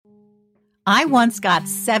I once got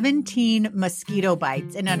 17 mosquito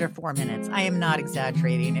bites in under 4 minutes. I am not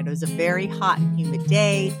exaggerating. It was a very hot and humid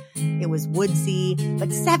day. It was woodsy,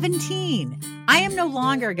 but 17. I am no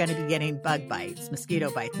longer going to be getting bug bites, mosquito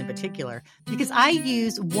bites in particular, because I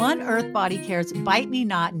use One Earth Body Care's Bite Me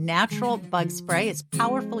Not natural bug spray. It's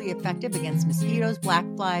powerfully effective against mosquitoes, black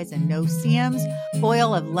flies, and no-see-ums.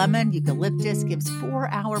 Oil of lemon, eucalyptus gives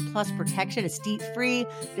 4-hour plus protection. It's DEET-free,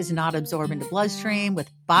 does not absorb into bloodstream, with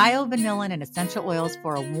bio-vanillin and essential oils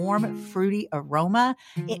for a warm, fruity aroma.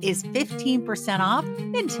 It is 15% off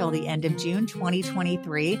until the end of June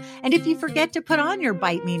 2023. And if you forget to put on your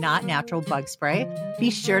Bite Me Not natural bug spray,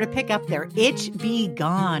 be sure to pick up their Itch Be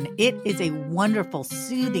Gone. It is a wonderful,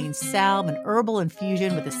 soothing salve, an herbal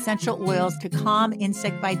infusion with essential oils to calm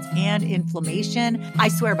insect bites and inflammation. I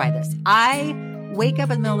swear by this. I wake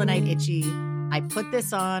up in the middle of the night itchy. I put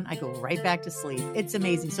this on, I go right back to sleep. It's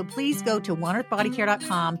amazing. So please go to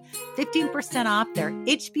oneearthbodycare.com, 15% off their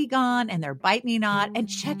Itch Be Gone and their Bite Me Not, and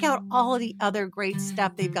check out all of the other great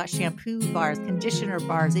stuff. They've got shampoo bars, conditioner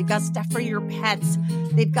bars. They've got stuff for your pets.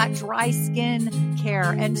 They've got dry skin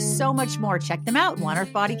care and so much more. Check them out,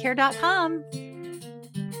 oneearthbodycare.com.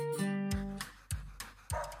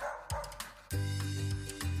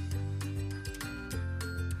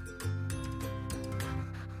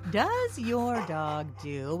 Does your dog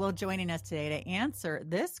do? Well, joining us today to answer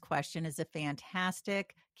this question is a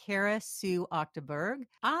fantastic Cara Sue Achterberg.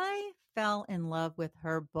 I fell in love with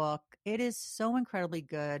her book. It is so incredibly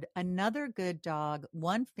good. Another Good Dog,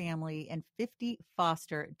 One Family, and 50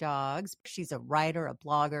 Foster Dogs. She's a writer, a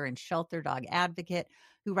blogger, and shelter dog advocate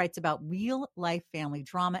who writes about real-life family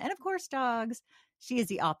drama and, of course, dogs. She is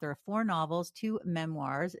the author of 4 novels, 2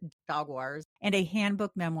 memoirs, Dog Wars, and a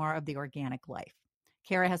handbook memoir of the organic life.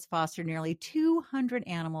 Cara has fostered nearly 200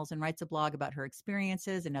 animals and writes a blog about her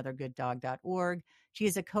experiences, anothergooddog.org. She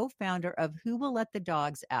is a co-founder of Who Will Let the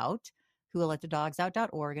Dogs Out,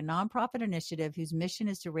 whowillletthedogs.org, a nonprofit initiative whose mission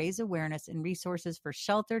is to raise awareness and resources for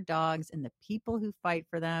sheltered dogs and the people who fight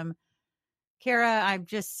for them. Cara, I'm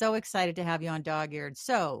just so excited to have you on Dog Eared.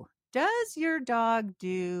 So, does your dog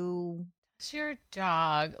do... Does your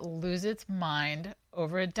dog lose its mind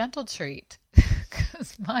over a dental treat?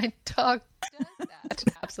 Because my dog does that.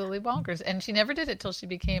 Absolutely bonkers. And she never did it till she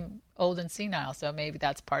became old and senile. So maybe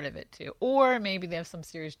that's part of it too. Or maybe they have some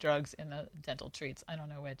serious drugs in the dental treats. I don't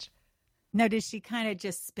know which. Now, does she kind of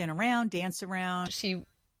just spin around, dance around?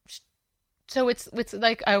 So it's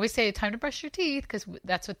like I always say, time to brush your teeth, because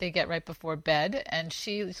that's what they get right before bed. And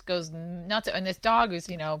she just goes nuts. And this dog who's,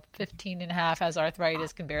 15 and a half, has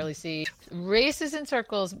arthritis, can barely see, races in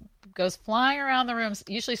circles, goes flying around the room,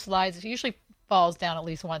 usually falls down at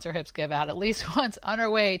least once, her hips give out at least once, on her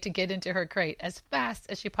way to get into her crate as fast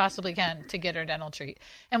as she possibly can to get her dental treat.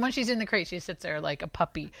 And when she's in the crate, she sits there like a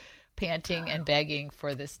puppy, panting and begging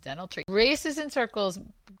for this dental treat. Races in circles,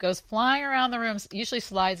 goes flying around the room, usually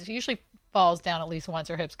falls down at least once,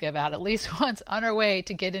 her hips give out at least once, on her way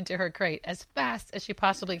to get into her crate as fast as she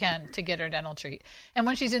possibly can to get her dental treat. And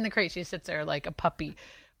when she's in the crate, she sits there like a puppy,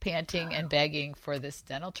 panting and begging for this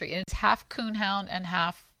dental treat. And it's half coonhound and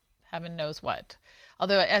half heaven knows what.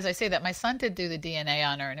 Although, as I say that, my son did do the DNA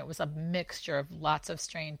on her, and it was a mixture of lots of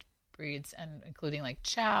strange breeds, and including like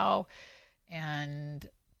Chow and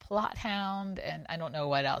Plot Hound, and I don't know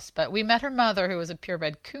what else. But we met her mother, who was a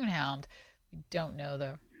purebred coonhound. We don't know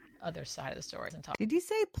the other side of the story. Did you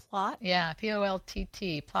say Plot? Yeah, Poltt,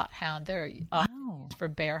 Plot Hound. They're for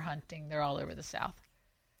bear hunting. They're all over the South.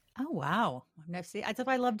 Oh, wow. That's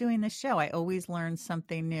why I love doing this show. I always learn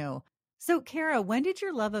something new. So, Cara, when did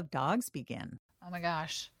your love of dogs begin? Oh, my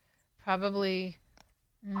gosh. Probably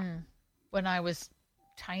when I was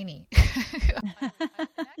tiny.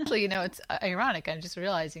 Actually, it's ironic. I'm just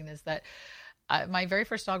realizing this, that my very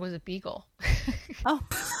first dog was a beagle. Oh.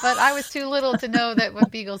 But I was too little to know that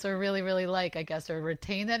what beagles are really, really like, I guess, or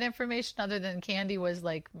retain that information, other than Candy was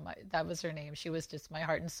like, that was her name. She was just my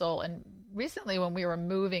heart and soul. And recently when we were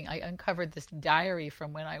moving, I uncovered this diary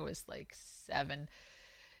from when I was like 7.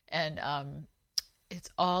 And it's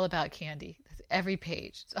all about Candy. Every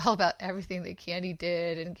page. It's all about everything that Candy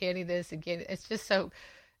did, and Candy this and Candy. It's just so.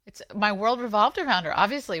 My world revolved around her.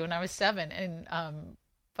 Obviously, when I was 7, and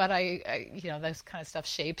but I this kind of stuff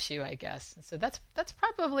shapes you, I guess. And so that's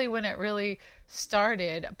probably when it really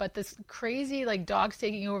started. But this crazy like dogs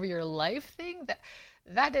taking over your life thing,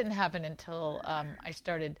 that didn't happen until I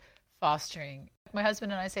started fostering. My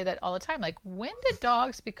husband and I say that all the time. Like, when did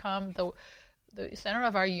dogs become the center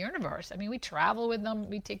of our universe? I mean, we travel with them.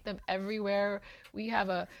 We take them everywhere. We have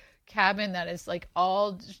a cabin that is like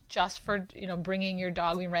all just for, bringing your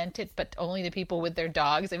dog. We rent it, but only to people with their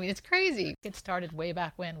dogs. I mean, it's crazy. It started way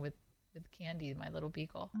back when with with Candy, my little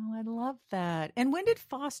beagle. Oh, I love that. And when did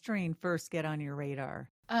fostering first get on your radar?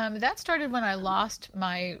 That started when I lost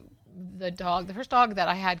the first dog that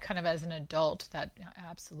I had kind of as an adult that I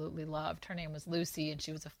absolutely loved. Her name was Lucy, and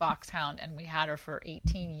she was a foxhound, and we had her for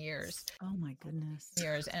 18 years. Oh my goodness.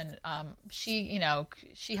 And she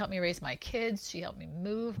helped me raise my kids. She helped me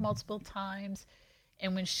move multiple times.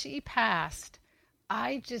 And when she passed,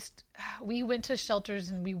 we went to shelters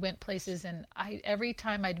and we went places, and every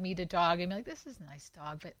time I'd meet a dog, I'd be like, this is a nice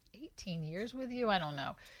dog, but 18 years with you? I don't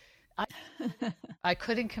know. I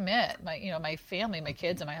couldn't commit. My family, my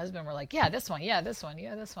kids and my husband were like, yeah, this one.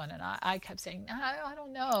 And I kept saying, I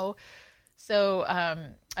don't know. So,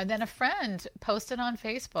 and then a friend posted on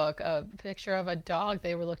Facebook a picture of a dog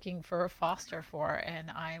they were looking for a foster for. And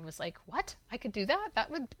I was like, what? I could do that?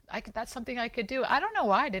 That's something I could do. I don't know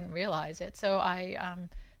why I didn't realize it. So I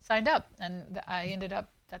signed up, and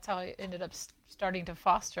that's how I ended up starting to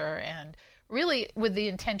foster, and really with the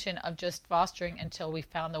intention of just fostering until we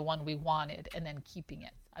found the one we wanted and then keeping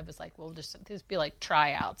it. I was like, we'll just be like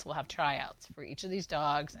tryouts. We'll have tryouts for each of these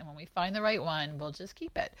dogs. And when we find the right one, we'll just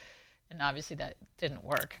keep it. And obviously that didn't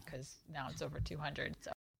work because now it's over 200.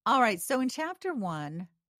 So. All right. So in chapter 1,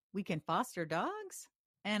 we can foster dogs.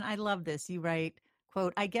 And I love this. You write,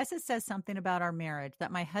 quote, I guess it says something about our marriage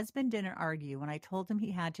that my husband didn't argue when I told him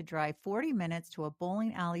he had to drive 40 minutes to a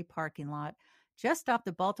bowling alley parking lot just off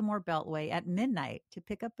the Baltimore Beltway at midnight to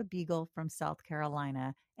pick up a beagle from South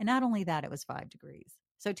Carolina. And not only that, it was 5 degrees.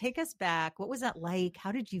 So take us back. What was that like?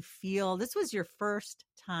 How did you feel? This was your first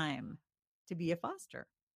time to be a foster.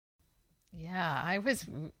 Yeah, I was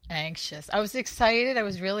anxious. I was excited. I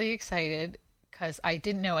was really excited because I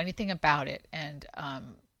didn't know anything about it. And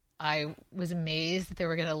I was amazed that they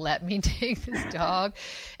were going to let me take this dog.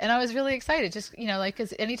 And I was really excited. Just,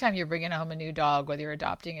 because anytime you're bringing home a new dog, whether you're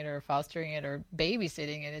adopting it or fostering it or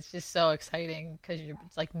babysitting it, it's just so exciting because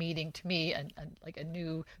it's like meeting, to me, like a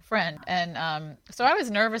new friend. And so I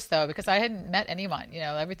was nervous, though, because I hadn't met anyone.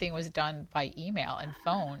 Everything was done by email and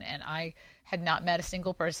phone. And I had not met a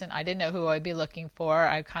single person. I didn't know who I'd be looking for.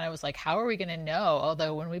 I kind of was like, how are we going to know?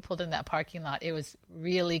 Although when we pulled in that parking lot, it was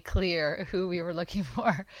really clear who we were looking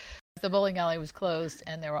for. The bowling alley was closed,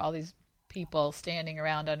 and there were all these people standing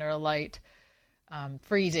around under a light,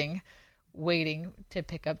 freezing, waiting to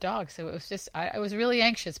pick up dogs. So it was just, I was really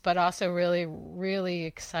anxious, but also really, really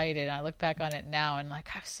excited. I look back on it now and I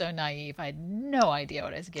was so naive. I had no idea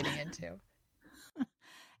what I was getting into.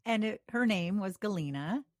 And her name was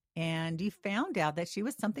Galena. And you found out that she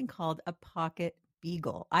was something called a pocket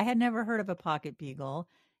beagle. I had never heard of a pocket beagle,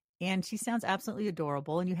 and she sounds absolutely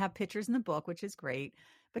adorable. And you have pictures in the book, which is great.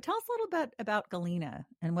 But tell us a little bit about Galena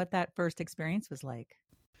and what that first experience was like.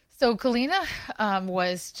 So Galena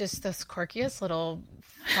was just this quirkiest little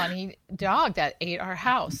funny dog that ate our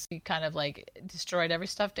house. She kind of destroyed every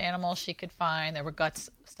stuffed animal she could find. There were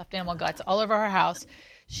stuffed animal guts all over our house.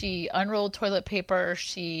 She unrolled toilet paper.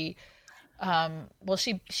 She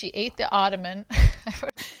ate the ottoman.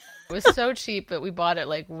 It was so cheap, but we bought it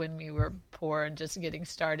when we were poor and just getting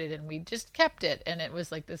started, and we just kept it. And it was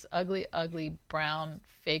this ugly, ugly brown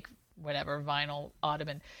fake whatever vinyl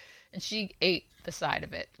ottoman, and she ate the side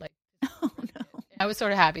of it. Oh no! I was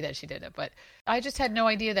sort of happy that she did it, but I just had no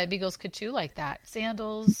idea that beagles could chew like that.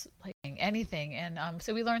 Sandals, anything, and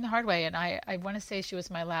so we learned the hard way. And I want to say she was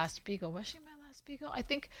my last beagle. Was she my last beagle? I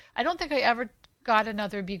don't think I ever got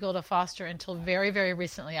another beagle to foster until very, very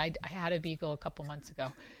recently. I had a beagle a couple months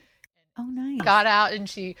ago. Oh, nice. Got out, and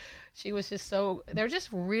she was just they're just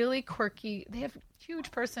really quirky. They have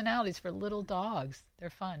huge personalities for little dogs. They're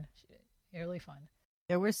fun. Really fun.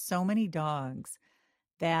 There were so many dogs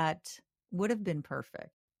that would have been perfect.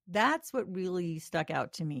 That's what really stuck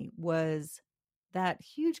out to me, was that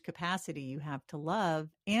huge capacity you have to love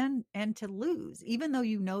and to lose, even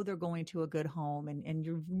though they're going to a good home and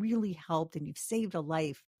you've really helped and you've saved a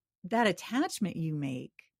life. That attachment you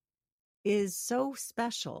make is so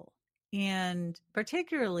special, and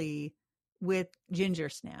particularly with Ginger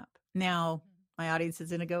Snap. Now, my audience is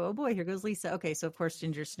going to go, oh boy, here goes Lisa. Okay, so of course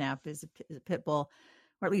Ginger Snap is a pit bull,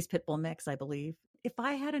 or at least pit bull mix, I believe. If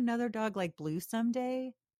I had another dog like Blue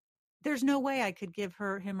someday, there's no way I could give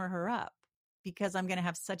him or her up, because I'm going to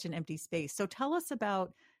have such an empty space. So tell us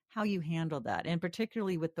about how you handled that, and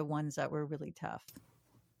particularly with the ones that were really tough.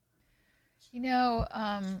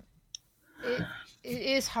 It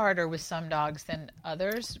is harder with some dogs than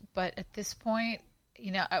others, but at this point,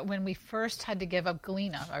 when we first had to give up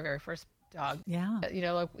Galena, our very first dog,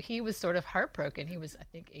 he was sort of heartbroken. He was, I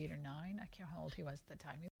think, 8 or 9. I can't remember how old he was at the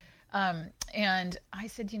time. And I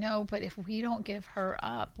said, but if we don't give her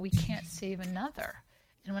up, we can't save another.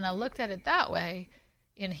 And when I looked at it that way,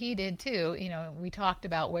 And he did too. We talked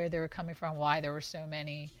about where they were coming from, why there were so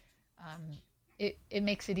many. It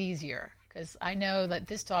makes it easier because I know that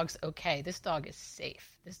this dog's okay. This dog is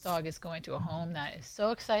safe. This dog is going to a home that is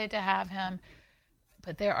so excited to have him.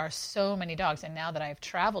 But there are so many dogs. And now that I've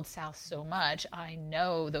traveled south so much, I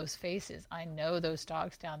know those faces. I know those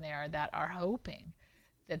dogs down there that are hoping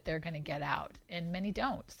that they're going to get out, and many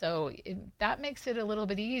don't. So that makes it a little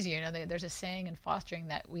bit easier. There's a saying in fostering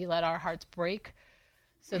that we let our hearts break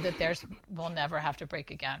so that theirs will never have to break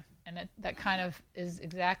again. And that kind of is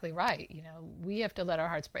exactly right. We have to let our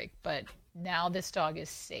hearts break, but now this dog is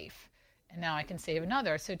safe, and now I can save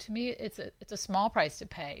another. So to me, it's a small price to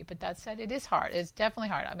pay. But that said, it is hard. It's definitely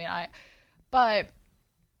hard. But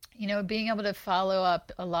being able to follow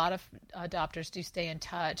up, a lot of adopters do stay in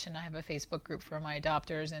touch, and I have a Facebook group for my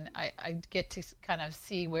adopters, and I get to kind of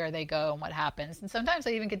see where they go and what happens. And sometimes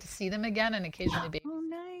I even get to see them again and occasionally be. Oh,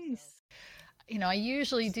 nice. I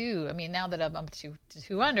usually do. Now that I'm up to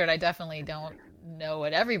 200, I definitely don't know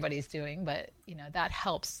what everybody's doing, but that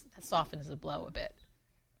helps. That softens the blow a bit.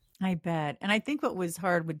 I bet. And I think what was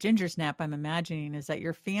hard with Ginger Snap, I'm imagining, is that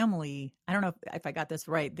your family, I don't know if I got this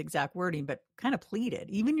right, the exact wording, but kind of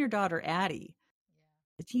pleaded. Even your daughter, Addie,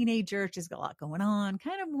 the teenager, she's got a lot going on,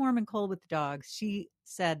 kind of warm and cold with the dogs. She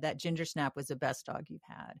said that Ginger Snap was the best dog you've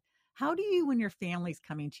had. How do you, when your family's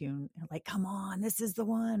coming to you, like, come on, this is the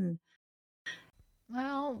one?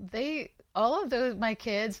 Well, my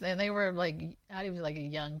kids, and they were like, Addie was like a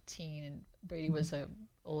young teen, and Brady was a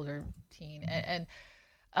older teen, and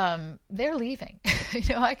they're leaving.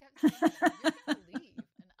 I kept saying, you're gonna leave. And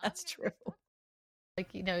That's true.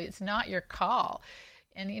 It's not your call.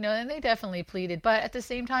 And, and they definitely pleaded, but at the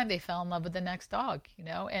same time, they fell in love with the next dog,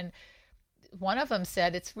 and one of them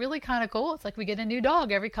said, it's really kind of cool. It's like we get a new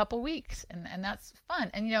dog every couple weeks, and that's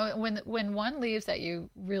fun. And, when one leaves that you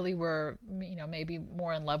really were, maybe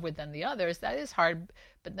more in love with than the others, that is hard.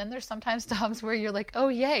 But then there's sometimes dogs where you're like, oh,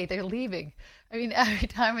 yay, they're leaving. Every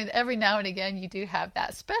time and every now and again, you do have that,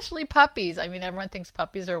 especially puppies. Everyone thinks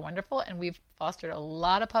puppies are wonderful, and we've fostered a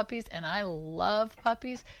lot of puppies, and I love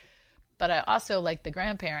puppies. But I also, like the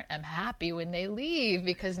grandparent, am happy when they leave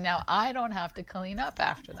because now I don't have to clean up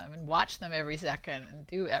after them and watch them every second and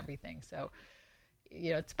do everything. So,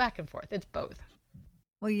 it's back and forth. It's both.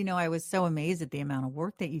 Well, I was so amazed at the amount of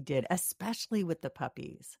work that you did, especially with the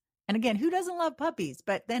puppies. And again, who doesn't love puppies?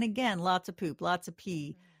 But then again, lots of poop, lots of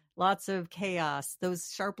pee, lots of chaos,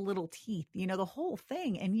 those sharp little teeth, the whole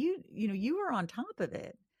thing. And you were on top of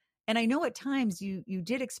it. And I know at times you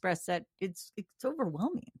did express that it's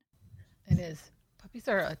overwhelming. It is. Puppies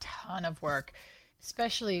are a ton of work,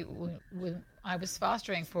 especially when I was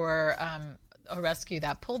fostering for a rescue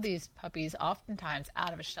that pulled these puppies oftentimes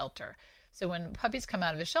out of a shelter. So when puppies come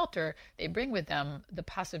out of a shelter, they bring with them the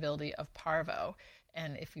possibility of parvo.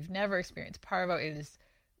 And if you've never experienced parvo, it is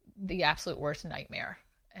the absolute worst nightmare.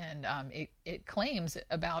 And it claims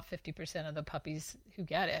about 50% of the puppies who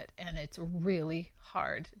get it. And it's really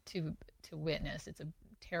hard to witness. It's a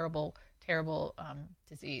terrible, terrible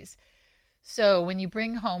disease. So when you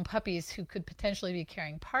bring home puppies who could potentially be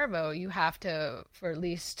carrying parvo, you have to, for at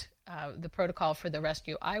least the protocol for the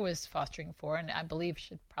rescue I was fostering for, and I believe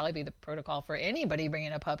should probably be the protocol for anybody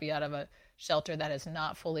bringing a puppy out of a shelter that is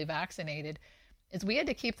not fully vaccinated, is we had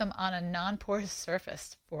to keep them on a non-porous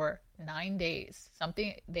surface for 9 days.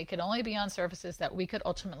 They could only be on surfaces that we could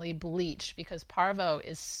ultimately bleach because parvo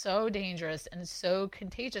is so dangerous and so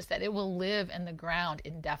contagious that it will live in the ground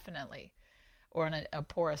indefinitely, or on a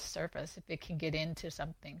porous surface if it can get into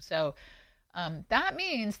something. So that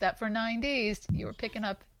means that for 9 days, you were picking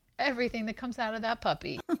up everything that comes out of that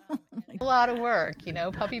puppy. A lot of work,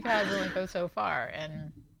 puppy pads only go so far.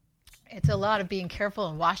 And it's a lot of being careful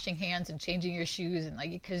and washing hands and changing your shoes. And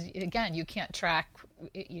because again, you can't track,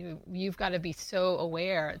 you've got to be so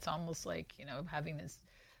aware. It's almost like, having this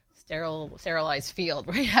sterilized field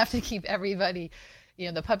where you have to keep everybody.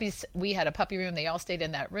 The puppies, we had a puppy room. They all stayed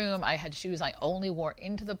in that room. I had shoes I only wore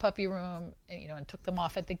into the puppy room, and took them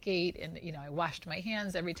off at the gate. And, I washed my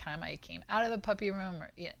hands every time I came out of the puppy room.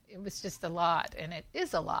 It was just a lot, and it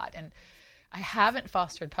is a lot. And I haven't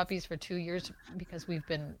fostered puppies for 2 years because we've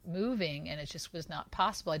been moving, and it just was not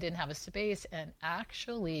possible. I didn't have a space. And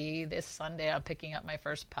actually, this Sunday, I'm picking up my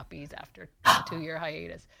first puppies after a 2-year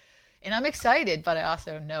hiatus. And I'm excited, but I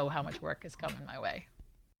also know how much work is coming my way.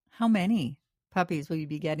 How many puppies will you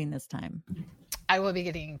be getting this time? I will be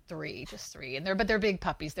getting just three. And they're big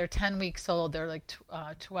puppies. They're 10 weeks old. They're like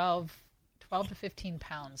 12 to 15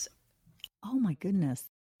 pounds. Oh my goodness.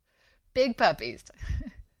 Big puppies.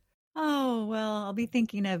 Oh, well, I'll be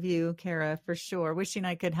thinking of you, Cara, for sure. Wishing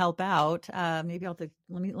I could help out. Maybe I'll have to,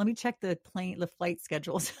 let me check the flight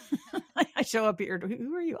schedules. I show up here.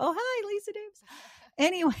 Who are you? Oh, hi, Lisa Davis.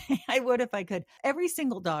 Anyway, I would if I could. Every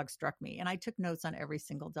single dog struck me, and I took notes on every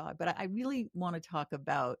single dog. But I really want to talk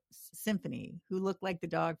about Symphony, who looked like the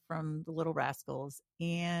dog from The Little Rascals,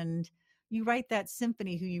 and you write that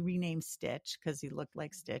Symphony, who you renamed Stitch because he looked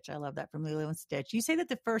like Stitch. I love that from Lilo and Stitch. You say that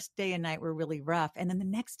the first day and night were really rough, and then the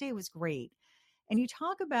next day was great. And you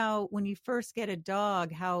talk about when you first get a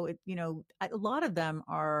dog, how a lot of them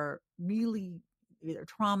are really either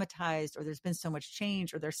traumatized or there's been so much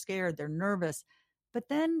change or they're scared, they're nervous. But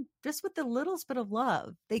then just with the littlest bit of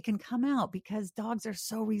love, they can come out because dogs are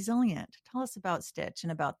so resilient. Tell us about Stitch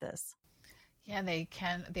and about this. Yeah, they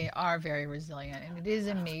can. They are very resilient, and it is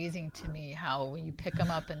amazing to me how when you pick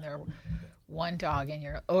them up and they're one dog and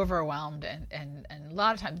you're overwhelmed, and a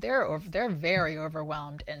lot of times they're very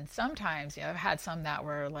overwhelmed, and sometimes I've had some that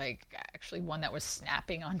were like actually one that was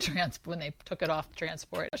snapping on transport when they took it off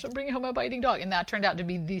transport. I should bring home a biting dog, and that turned out to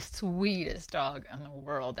be the sweetest dog in the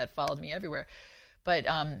world that followed me everywhere. But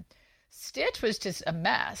Stitch was just a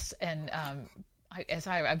mess, and I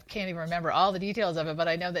can't even remember all the details of it, but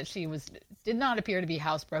I know that she did not appear to be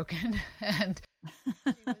housebroken, and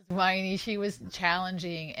she was whiny, she was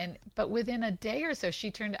challenging, but within a day or so,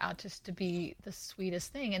 she turned out just to be the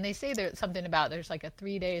sweetest thing. And they say there's something about there's like a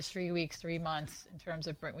 3 days, 3 weeks, 3 months in terms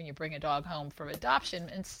of when you bring a dog home from adoption,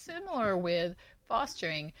 and similar with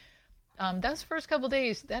fostering. Those first couple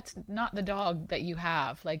days, that's not the dog that you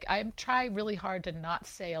have. Like I try really hard to not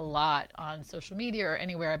say a lot on social media or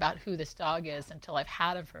anywhere about who this dog is until I've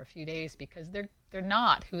had him for a few days because they're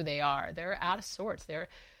not who they are. They're out of sorts. They're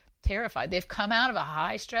terrified. They've come out of a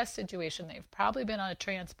high stress situation. They've probably been on a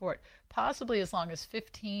transport, possibly as long as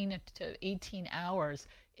 15 to 18 hours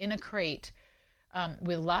in a crate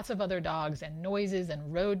with lots of other dogs and noises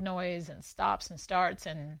and road noise and stops and starts.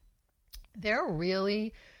 And they're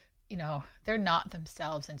really they're not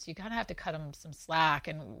themselves, and so you kind of have to cut them some slack.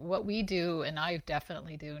 And what we do, and I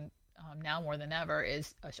definitely do now more than ever,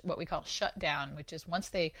 is what we call shutdown, which is once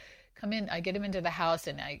they come in, I get them into the house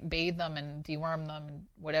and I bathe them and deworm them and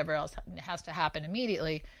whatever else has to happen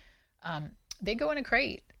immediately. They go in a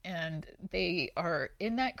crate, and they are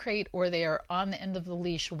in that crate or they are on the end of the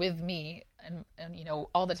leash with me, and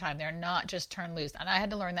all the time. They're not just turned loose, and I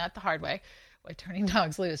had to learn that the hard way by turning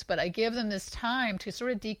dogs loose, but I give them this time to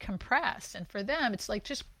sort of decompress. And for them, it's like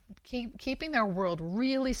just keeping their world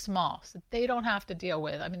really small so they don't have to deal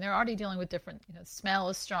with. I mean, they're already dealing with different, smell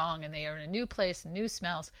is strong and they are in a new place, new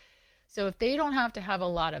smells. So if they don't have to have a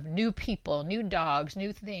lot of new people, new dogs,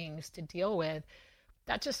 new things to deal with,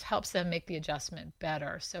 that just helps them make the adjustment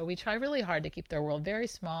better. So we try really hard to keep their world very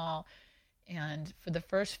small. And for the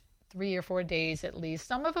first 3 or 4 days at least,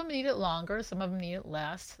 some of them need it longer, some of them need it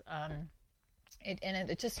less.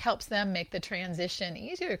 It just helps them make the transition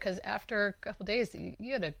easier because after a couple of days,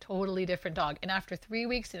 you had a totally different dog. And after 3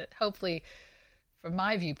 weeks, hopefully, from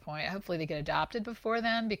my viewpoint, hopefully they get adopted before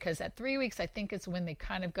then, because at 3 weeks, I think it's when they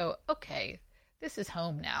kind of go, okay, this is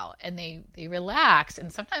home now. And they relax.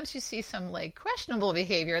 And sometimes you see some like questionable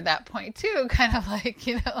behavior at that point too, kind of like,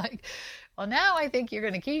 like, well, now I think you're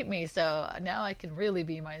going to keep me. So now I can really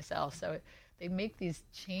be myself. So they make these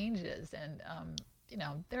changes, and,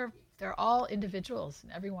 they're all individuals,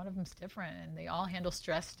 and every one of them's different, and they all handle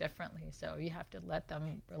stress differently. So you have to let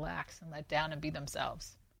them relax and let down and be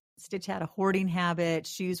themselves. Stitch had a hoarding habit.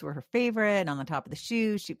 Shoes were her favorite. And on the top of the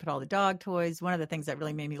shoes, she put all the dog toys. One of the things that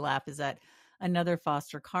really made me laugh is that another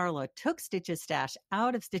foster, Carla, took Stitch's stash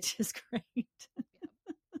out of Stitch's crate.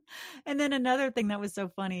 And then another thing that was so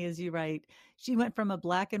funny is you write, she went from a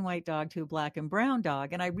black and white dog to a black and brown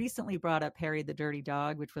dog. And I recently brought up Harry the Dirty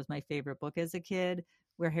Dog, which was my favorite book as a kid,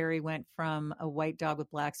 where Harry went from a white dog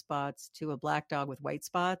with black spots to a black dog with white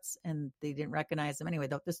spots, and they didn't recognize him. Anyway,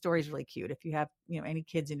 the story is really cute. If you have, any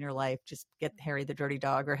kids in your life, just get Harry the Dirty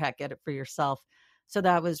Dog, or heck, get it for yourself. So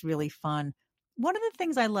that was really fun. One of the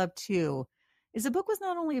things I love too is the book was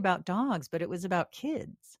not only about dogs, but it was about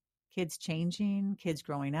kids changing, kids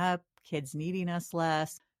growing up, kids needing us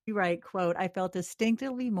less. You write, quote, I felt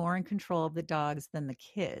distinctively more in control of the dogs than the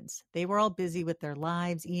kids. They were all busy with their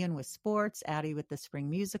lives, Ian with sports, Addie with the spring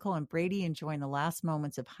musical, and Brady enjoying the last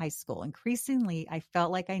moments of high school. Increasingly, I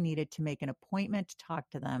felt like I needed to make an appointment to talk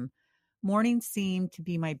to them. Mornings seemed to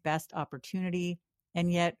be my best opportunity,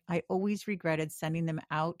 and yet I always regretted sending them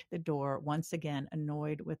out the door once again,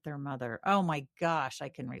 annoyed with their mother. Oh my gosh, I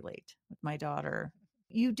can relate with my daughter.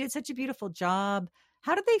 You did such a beautiful job.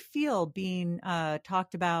 How did they feel being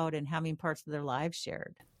talked about and having parts of their lives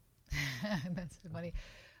shared? That's so funny.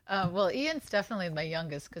 Well, Ian's definitely my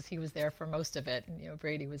youngest because he was there for most of it. And,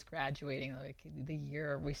 Brady was graduating like the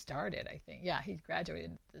year we started, I think. Yeah, he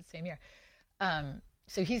graduated the same year.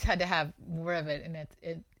 So he's had to have more of it.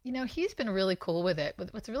 And he's been really cool with it.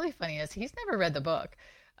 But what's really funny is he's never read the book.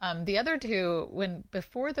 The other two,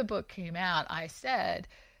 before the book came out, I said,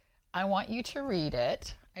 I want you to read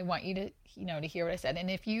it. I want you to, to hear what I said. And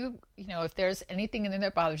if there's anything in there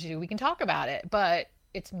that bothers you, we can talk about it. But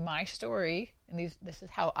it's my story, and this is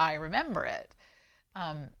how I remember it.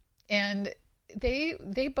 And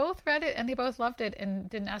they both read it and they both loved it and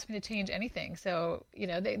didn't ask me to change anything. So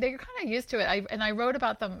they're kind of used to it. I wrote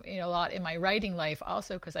about them a lot in my writing life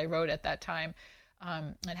also because I wrote at that time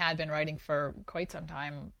and had been writing for quite some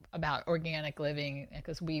time about organic living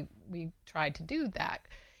because we tried to do that.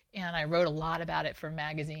 And I wrote a lot about it for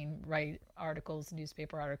magazine articles,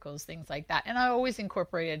 newspaper articles, things like that. And I always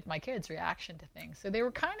incorporated my kids' reaction to things. So they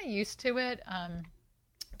were kind of used to it.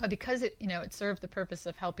 But because it served the purpose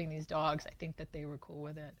of helping these dogs, I think that they were cool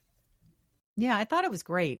with it. Yeah, I thought it was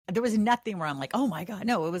great. There was nothing where I'm like, oh my God,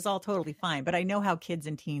 no, it was all totally fine. But I know how kids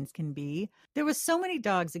and teens can be. There was so many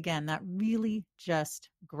dogs, again, that really just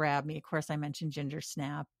grabbed me. Of course, I mentioned Ginger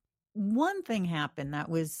Snap. One thing happened that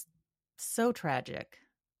was so tragic.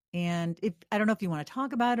 And I don't know if you want to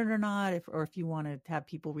talk about it or not, or if you want to have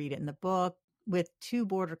people read it in the book. With two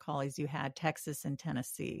border collies you had, Texas and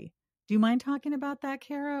Tennessee. Do you mind talking about that,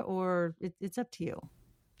 Cara, or it's up to you?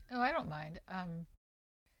 Oh, I don't mind.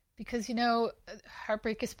 Because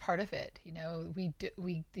heartbreak is part of it.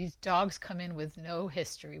 These dogs come in with no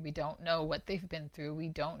history. We don't know what they've been through. We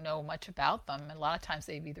don't know much about them. And a lot of times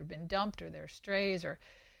they've either been dumped or they're strays or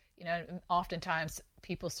oftentimes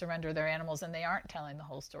people surrender their animals and they aren't telling the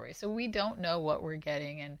whole story. So we don't know what we're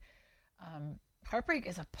getting. And heartbreak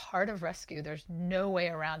is a part of rescue. There's no way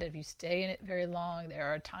around it. If you stay in it very long,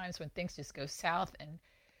 there are times when things just go south and,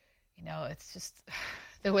 it's just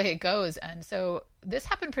the way it goes. And so this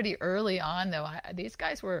happened pretty early on, though. These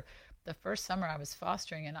guys were the first summer I was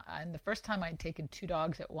fostering and the first time I'd taken two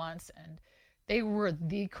dogs at once. And they were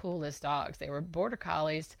the coolest dogs. They were border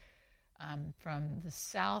collies. From the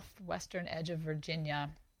southwestern edge of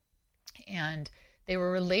Virginia, and they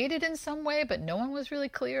were related in some way, but no one was really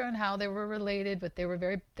clear on how they were related. But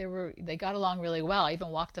they got along really well. I even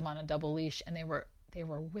walked them on a double leash, and they were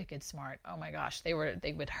wicked smart. Oh my gosh, they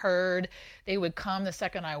would herd, they would come the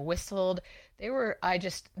second I whistled. I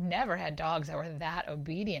just never had dogs that were that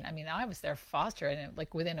obedient. I mean, I was their foster, and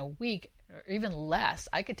like within a week or even less,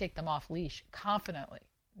 I could take them off leash confidently.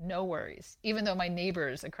 No worries, even though my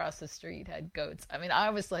neighbors across the street had goats. I mean,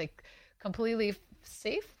 I was like completely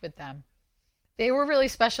safe with them. They were really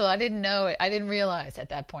special. I didn't know it. I didn't realize at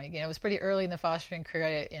that point. It was pretty early in the fostering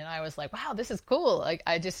career, and I was like, "Wow, this is cool!" Like,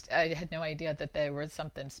 I had no idea that they were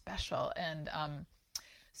something special, and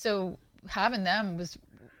so having them was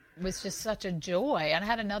just such a joy. And I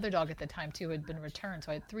had another dog at the time too who had been returned,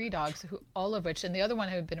 so I had three dogs, all of which, and the other one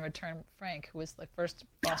who had been returned, Frank, who was the first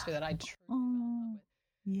foster that I truly fell in love with.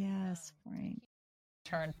 Yes, Frank.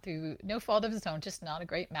 Turned through no fault of his own, just not a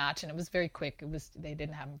great match, and it was very quick. They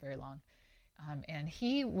didn't have him very long, and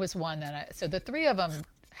he was one that so the three of them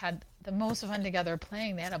had the most fun together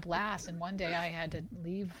playing. They had a blast, and one day I had to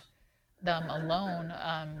leave them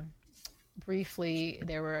alone briefly.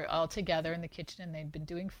 They were all together in the kitchen, and they'd been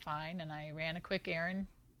doing fine. And I ran a quick errand,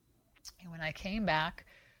 and when I came back,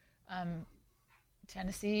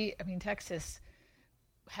 Texas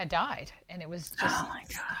had died, and it was just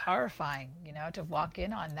horrifying, to walk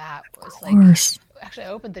in on that. It was like, actually I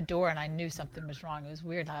opened the door and I knew something was wrong. It was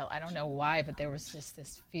weird. I don't know why, but there was just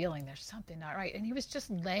this feeling there's something not right. And he was just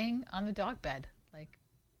laying on the dog bed, like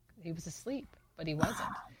he was asleep, but he wasn't.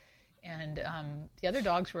 And the other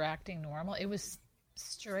dogs were acting normal. It was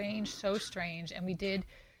strange, so strange. And we did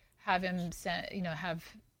have him sent, have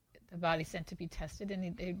the body sent to be tested,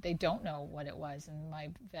 and they don't know what it was. And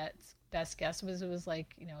my vet's best guess was it was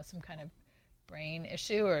like, some kind of brain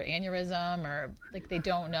issue or aneurysm, or like they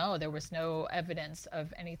don't know. There was no evidence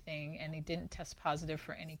of anything, and he didn't test positive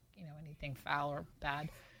for anything foul or bad.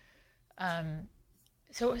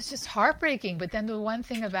 So it was just heartbreaking. But then the one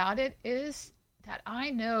thing about it is that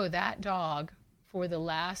I know that dog for the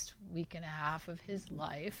last week and a half of his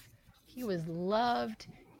life, he was loved.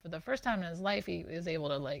 For the first time in his life, he was able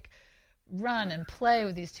to like run and play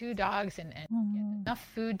with these two dogs and get enough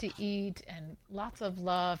food to eat and lots of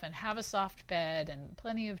love and have a soft bed and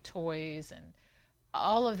plenty of toys and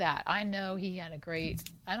all of that. I know he had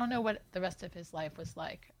I don't know what the rest of his life was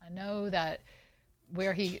like. I know that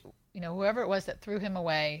where he, whoever it was that threw him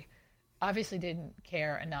away obviously didn't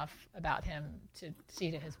care enough about him to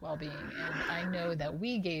see to his well-being. And I know that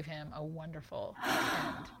we gave him a wonderful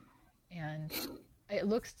end. And it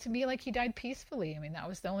looks to me like he died peacefully. I mean, that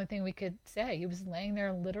was the only thing we could say. He was laying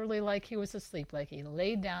there literally like he was asleep, like he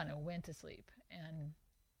laid down and went to sleep. And,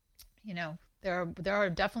 there are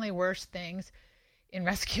definitely worse things in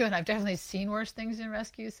rescue, and I've definitely seen worse things in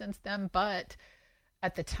rescue since then. But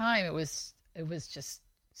at the time, it was just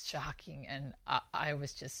shocking, and I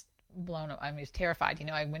was just blown up. I was terrified.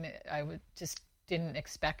 I would just didn't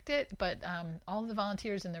expect it, but all of the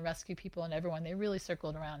volunteers and the rescue people and everyone, they really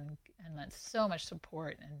circled around and lent so much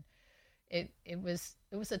support, and it was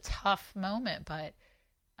a tough moment, but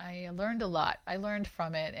I learned a lot. I learned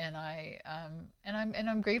from it, and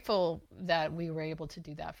I'm grateful that we were able to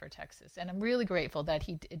do that for Texas, and I'm really grateful that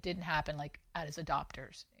it didn't happen like at his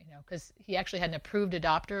adopters, because he actually had an approved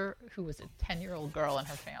adopter who was a 10-year-old girl in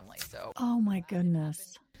her family. So oh my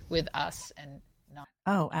goodness, with us and not.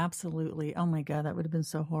 Oh, absolutely. Oh my God, that would have been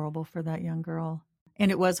so horrible for that young girl, and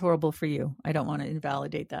it was horrible for you. I don't want to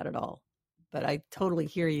invalidate that at all. But I totally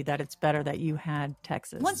hear you that it's better that you had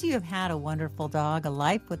Texas. Once you have had a wonderful dog, a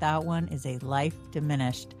life without one is a life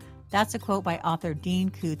diminished. That's a quote by author Dean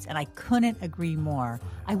Koontz, and I couldn't agree more.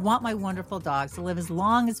 I want my wonderful dogs to live as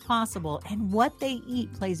long as possible, and what they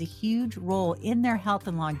eat plays a huge role in their health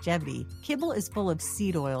and longevity. Kibble is full of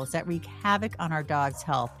seed oils that wreak havoc on our dog's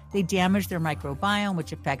health. They damage their microbiome,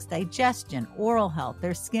 which affects digestion, oral health,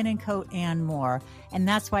 their skin and coat, and more. And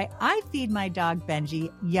that's why I feed my dog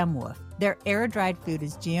Benji Yum Woof. Their air-dried food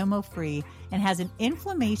is GMO-free and has an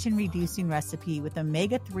inflammation-reducing recipe with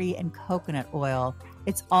omega-3 and coconut oil.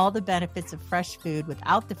 It's all the benefits of fresh food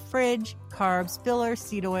without the fridge, carbs, fillers,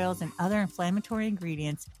 seed oils, and other inflammatory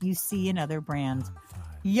ingredients you see in other brands.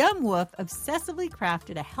 Yum Woof obsessively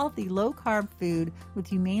crafted a healthy, low-carb food with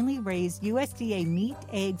humanely raised USDA meat,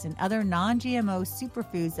 eggs, and other non-GMO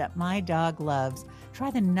superfoods that my dog loves.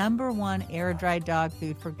 Try the #1 air-dried dog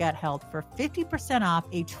food for gut health for 50% off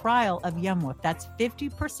a trial of Yum Woof. That's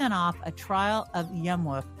 50% off a trial of Yum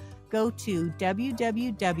Woof. Go to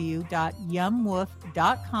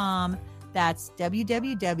www.yumwoof.com. That's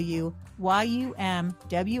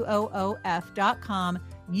www.yumwoof.com.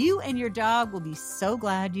 You and your dog will be so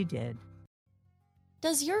glad you did.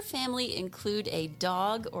 Does your family include a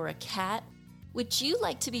dog or a cat? Would you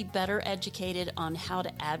like to be better educated on how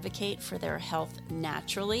to advocate for their health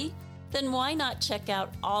naturally? Then why not check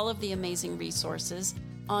out all of the amazing resources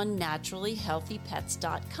on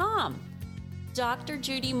naturallyhealthypets.com? Dr.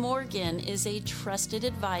 Judy Morgan is a trusted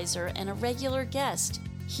advisor and a regular guest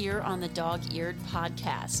here on the Dog-Eared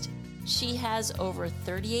podcast. She has over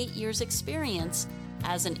 38 years experience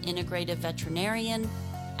as an integrative veterinarian,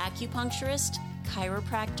 acupuncturist,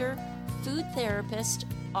 chiropractor, food therapist,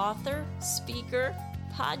 author, speaker,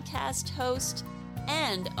 podcast host,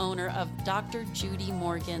 and owner of Dr. Judy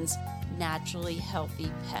Morgan's Naturally Healthy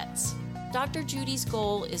Pets. Dr. Judy's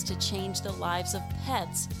goal is to change the lives of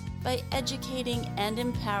pets by educating and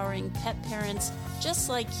empowering pet parents just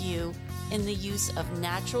like you in the use of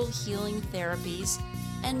natural healing therapies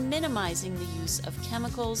and minimizing the use of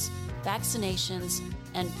chemicals, vaccinations,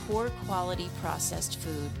 and poor quality processed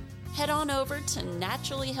food. Head on over to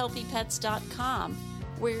naturallyhealthypets.com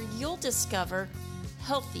where you'll discover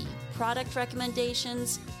healthy product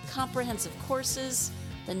recommendations, comprehensive courses,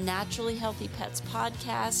 the Naturally Healthy Pets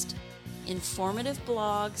podcast, informative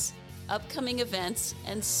blogs, upcoming events,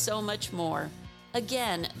 and so much more.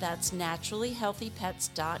 Again, that's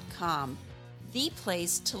naturallyhealthypets.com, the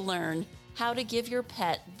place to learn how to give your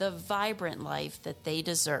pet the vibrant life that they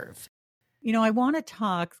deserve. I want to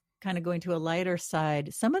talk, kind of going to a lighter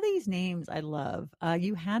side. Some of these names I love.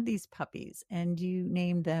 You had these puppies and you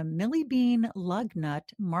named them Millie Bean, Lugnut,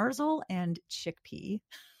 Marzel, and Chickpea.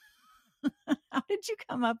 How did you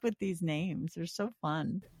come up with these names? They're so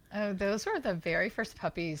fun. Oh, those were the very first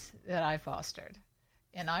puppies that I fostered.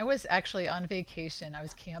 And I was actually on vacation. I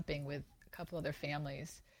was camping with a couple other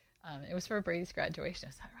families. It was for Brady's graduation.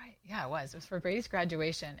 Is that right? Yeah, it was. It was for Brady's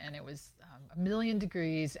graduation, and it was 1,000,000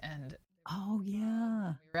 degrees. And oh yeah,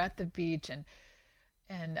 we were at the beach, and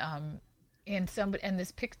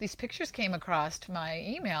these pictures came across to my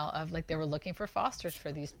email of like they were looking for fosters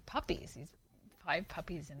for these puppies, these 5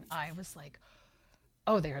 puppies, and I was like,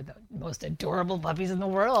 oh, they're the most adorable puppies in the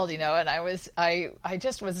world, and I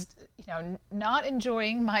just was, not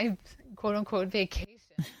enjoying my quote unquote vacation.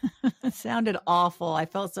 It sounded awful. I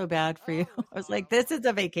felt so bad for you. I was like, this is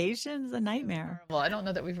a vacation? It's a nightmare. Well, I don't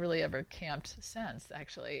know that we've really ever camped since,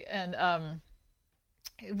 actually. And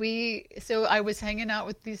so I was hanging out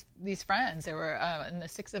with these friends. There were, and the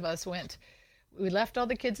 6 of us we left all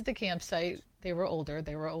the kids at the campsite. they were older.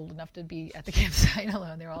 They were old enough to be at the campsite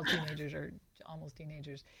alone. They were all teenagers or almost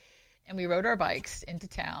teenagers. And we rode our bikes into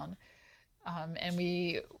town.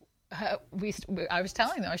 And I was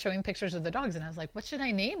telling them, I was showing pictures of the dogs, and I was like, what should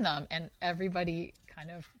I name them? And everybody kind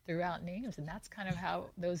of threw out names. And that's kind of how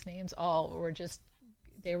those names all were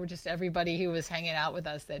they were just everybody who was hanging out with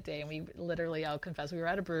us that day. And we literally, I'll confess, we were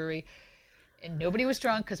at a brewery and nobody was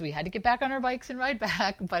drunk because we had to get back on our bikes and ride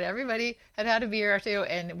back, but everybody had a beer or two,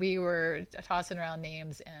 and we were tossing around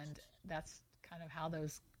names. And that's kind of how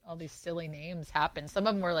all these silly names happen. Some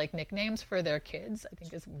of them were like nicknames for their kids, I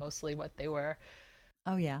think is mostly what they were.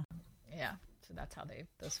 Oh, yeah. Yeah. So that's how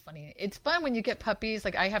those funny. It's fun when you get puppies.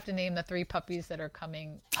 Like I have to name the 3 puppies that are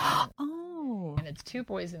coming. Oh. And it's 2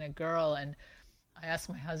 boys and a girl. And I asked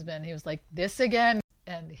my husband, he was like, this again?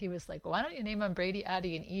 And he was like, why don't you name them Brady,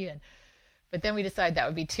 Addie, and Ian? But then we decided that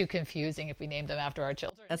would be too confusing if we named them after our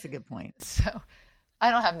children. That's a good point. So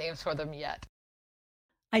I don't have names for them yet.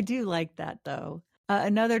 I do like that, though.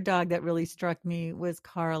 Another dog that really struck me was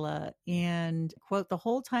Carla. And, quote, the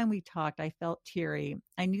whole time we talked, I felt teary.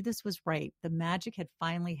 I knew this was right. The magic had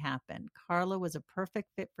finally happened. Carla was a perfect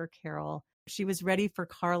fit for Carol. She was ready for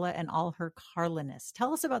Carla and all her Carliness.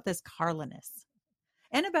 Tell us about this Carliness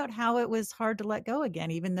and about how it was hard to let go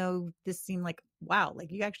again, even though this seemed like, wow,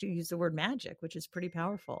 like you actually used the word magic, which is pretty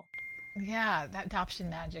powerful. Yeah, that adoption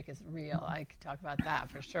magic is real. I could talk about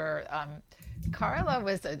that for sure. Carla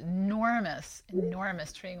was an enormous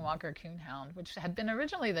treeing walker coonhound, which had been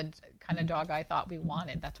originally the kind of dog I thought we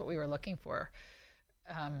wanted. That's what we were looking for.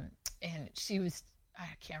 And she was, I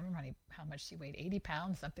can't remember how much she weighed, 80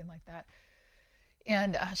 pounds, something like that.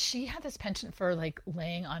 And she had this penchant for like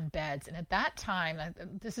laying on beds. And at that time,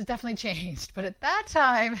 this has definitely changed, but at that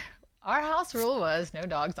time, our house rule was no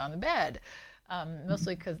dogs on the bed.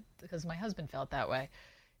 Mostly because my husband felt that way.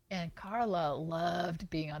 And Carla loved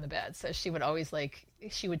being on the bed. So she would always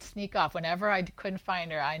she would sneak off. Whenever I couldn't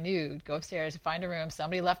find her, I knew, go upstairs, find a room.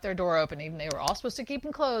 Somebody left their door open. Even they were all supposed to keep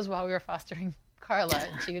them closed while we were fostering Carla.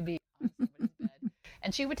 And she would be on somebody's bed.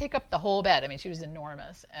 And she would take up the whole bed. I mean, she was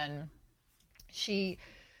enormous. And she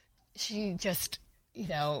just,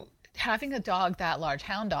 having a dog that large,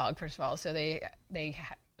 hound dog, first of all. So they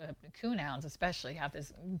coonhounds especially have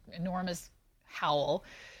this enormous howl,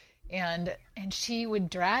 and she would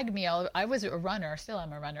drag me. I was a runner, still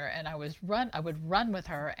am a runner, and I would run with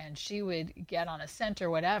her, and she would get on a scent or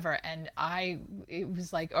whatever, and it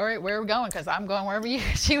was like, all right, where are we going? Because I'm going wherever you.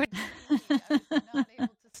 She would. I was not able to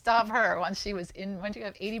stop her once you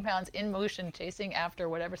have 80 pounds in motion chasing after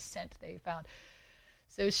whatever scent they found.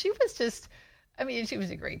 So she was just. I mean, she was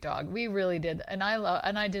a great dog. We really did, and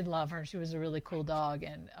I did love her. She was a really cool dog,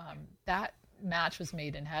 and that match was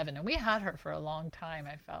made in heaven. And we had her for a long time,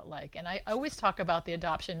 I felt like. And I always talk about the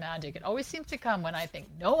adoption magic. It always seems to come when I think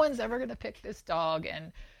no one's ever going to pick this dog,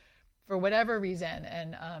 and for whatever reason,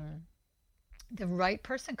 and the right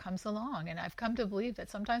person comes along. And I've come to believe that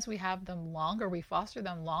sometimes we have them longer, we foster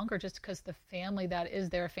them longer, just because the family that is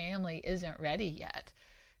their family isn't ready yet.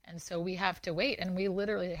 And so we have to wait. And we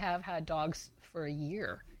literally have had dogs for a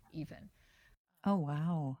year even. Oh,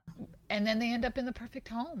 wow. And then they end up in the perfect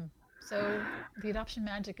home. So the adoption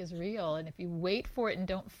magic is real. And if you wait for it and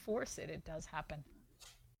don't force it, it does happen.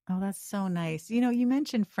 Oh, that's so nice. You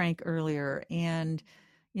mentioned Frank earlier, and,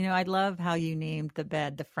 I love how you named the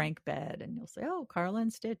bed, the Frank bed. And you'll say, oh, Carla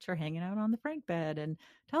and Stitch are hanging out on the Frank bed. And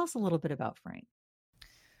tell us a little bit about Frank.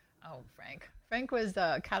 Oh, Frank. Frank was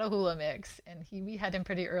a Catahoula mix, and we had him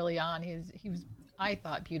pretty early on. He was, I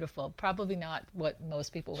thought, beautiful. Probably not what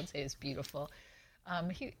most people would say is beautiful.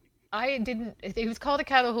 He was called a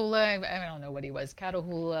Catahoula. I don't know what he was.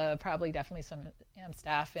 Catahoula, probably definitely some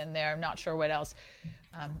staff in there. I'm not sure what else.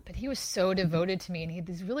 But he was so devoted to me, and he had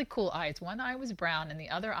these really cool eyes. One eye was brown, and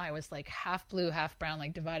the other eye was like half blue, half brown,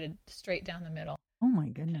 like divided straight down the middle. Oh, my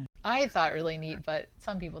goodness. I thought really neat, but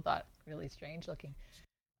some people thought really strange looking.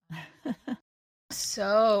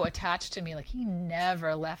 So attached to me, like he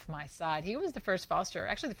never left my side. He was the first foster,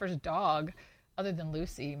 actually the first dog, other than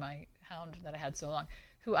Lucy, my hound that I had so long,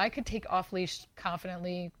 who I could take off leash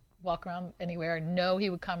confidently, walk around anywhere, know he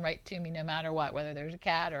would come right to me no matter what, whether there's a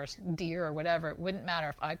cat or a deer or whatever. It wouldn't matter.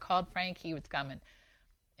 If I called Frank, he was coming.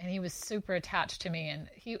 And he was super attached to me, and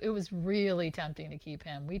it was really tempting to keep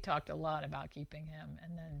him. We talked a lot about keeping him,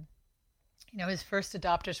 and then his first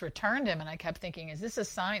adopters returned him, and I kept thinking, is this a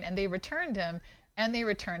sign? And they returned him, and they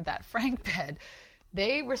returned that Frank bed.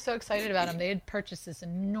 They were so excited about him. They had purchased this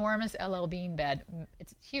enormous LL Bean bed.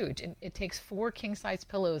 It's huge. It takes 4 king-size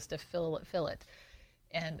pillows to fill it.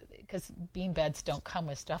 And because bean beds don't come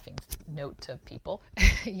with stuffing, note to people,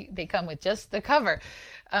 they come with just the cover.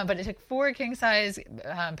 But it took 4 king size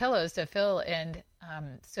pillows to fill. And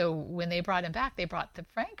so when they brought him back, they brought the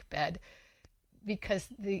Frank bed because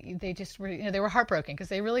they just were, they were heartbroken because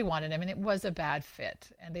they really wanted him, and it was a bad fit.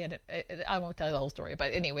 And they had, I won't tell you the whole story,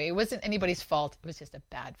 but anyway, it wasn't anybody's fault. It was just a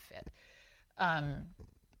bad fit.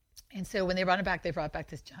 And so when they brought it back, they brought back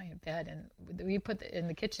this giant bed, and we put it in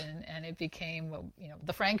the kitchen, and it became,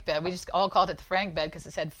 the Frank bed. We just all called it the Frank bed because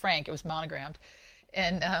it said Frank. It was monogrammed.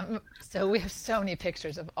 And so we have so many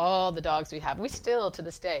pictures of all the dogs we have. We still, to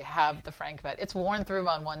this day, have the Frank bed. It's worn through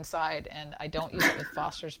on one side, and I don't use it with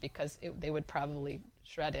Fosters because they would probably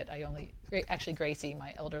shred it. Actually, Gracie,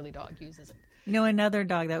 my elderly dog, uses it. Another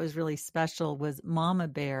dog that was really special was Mama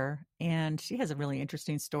Bear, and she has a really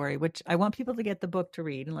interesting story, which I want people to get the book to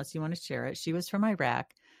read unless you want to share it. She was from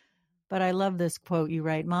Iraq, but I love this quote. You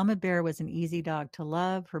write, Mama Bear was an easy dog to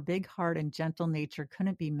love. Her big heart and gentle nature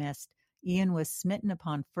couldn't be missed. Ian was smitten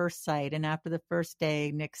upon first sight, and after the first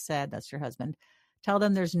day, Nick said, that's your husband, tell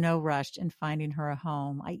them there's no rush in finding her a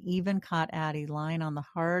home. I even caught Addie lying on the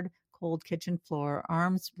hard, cold kitchen floor,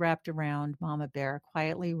 arms wrapped around Mama Bear,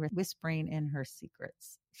 quietly whispering in her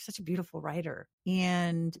secrets. She's such a beautiful writer.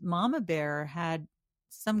 And Mama Bear had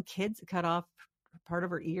some kids cut off part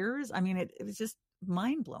of her ears. I mean, it was just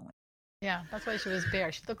mind-blowing. Yeah, that's why she was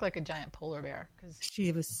bear. She looked like a giant polar bear because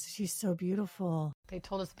she's so beautiful. They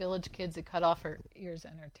told us village kids had cut off her ears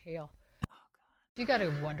and her tail. Oh, God. She got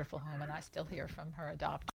a wonderful home, and I still hear from her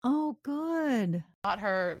adopted. Oh, good. Brought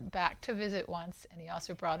her back to visit once, and he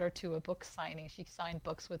also brought her to a book signing. She signed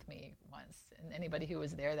books with me once, and anybody who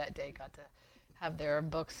was there that day got to have their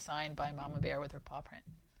books signed by Mama Bear with her paw print.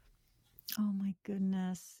 Oh my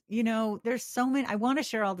goodness. There's so many. I want to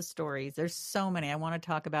share all the stories. There's so many. I want to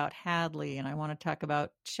talk about Hadley, and I want to talk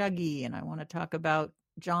about Chuggy, and I want to talk about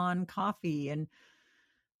John Coffey.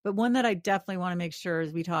 But one that I definitely want to make sure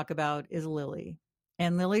as we talk about is Lily.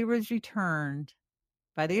 And Lily was returned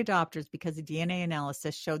by the adopters because the DNA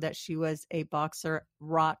analysis showed that she was a Boxer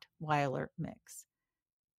Rottweiler mix.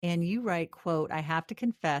 And you write, quote, I have to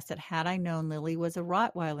confess that had I known Lily was a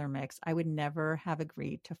Rottweiler mix, I would never have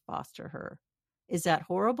agreed to foster her. Is that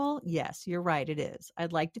horrible? Yes, you're right, it is.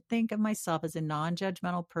 I'd like to think of myself as a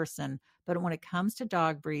non-judgmental person, but when it comes to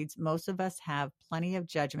dog breeds, most of us have plenty of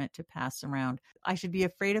judgment to pass around. I should be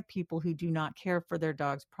afraid of people who do not care for their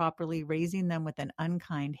dogs properly, raising them with an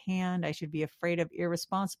unkind hand. I should be afraid of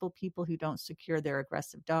irresponsible people who don't secure their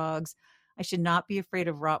aggressive dogs. I should not be afraid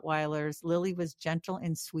of Rottweilers. Lily was gentle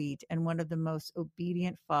and sweet and one of the most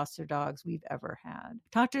obedient foster dogs we've ever had.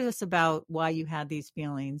 Talk to us about why you had these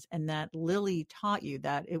feelings and that Lily taught you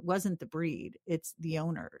that it wasn't the breed, it's the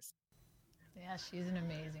owners. Yeah, she's an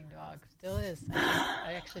amazing dog. Still is.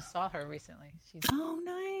 I actually saw her recently. Oh,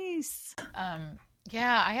 nice.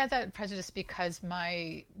 Yeah, I had that prejudice because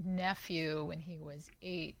my nephew, when he was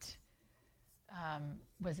 8,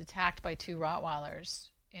 was attacked by 2 Rottweilers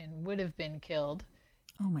and would have been killed.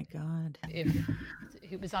 Oh my God. If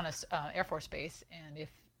he was on a Air Force base, and if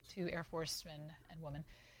 2 Air Forcemen and women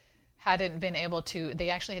hadn't been able to, they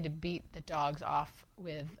actually had to beat the dogs off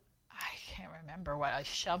with, I can't remember what,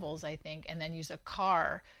 shovels, I think, and then use a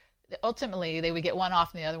car. Ultimately, they would get one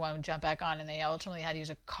off and the other one would jump back on, and they ultimately had to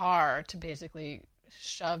use a car to basically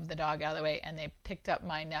shove the dog out of the way, and they picked up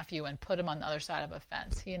my nephew and put him on the other side of a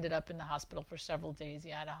fence. He ended up in the hospital for several days.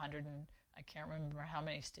 He had 100 and I can't remember how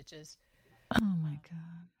many stitches. Oh my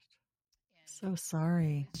gosh. So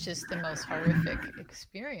sorry. It's just the most horrific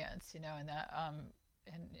experience, and that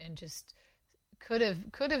and just could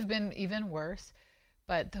have been even worse.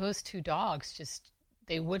 But those 2 dogs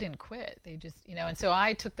they wouldn't quit. They just, and so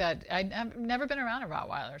I took that. I've never been around a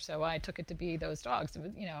Rottweiler, so I took it to be those dogs.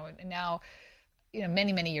 And now,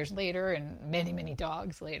 many, many years later and many, many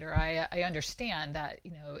dogs later, I understand that,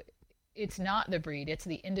 it's not the breed, it's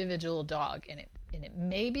the individual dog. And it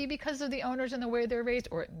may be because of the owners and the way they're raised,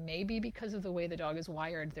 or it may be because of the way the dog is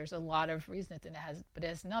wired. There's a lot of reasons, and it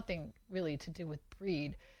has nothing really to do with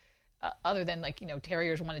breed, other than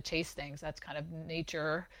terriers want to chase things. That's kind of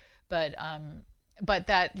nature. But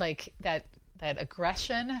that that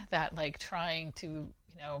aggression, that trying to,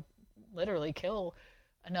 literally kill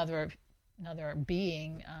another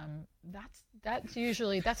being,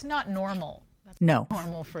 that's not normal. That's not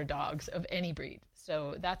normal for dogs of any breed.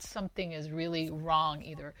 So that's something is really wrong,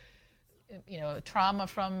 either trauma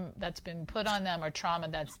that's been put on them, or trauma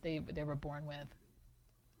they were born with.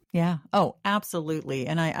 Yeah. Oh, absolutely.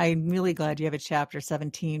 And I'm really glad you have a chapter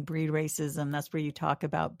 17, breed racism. That's where you talk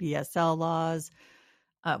about BSL laws,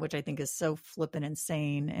 which I think is so flippin'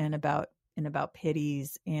 insane, and about and about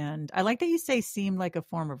pities. And I like that you say seemed like a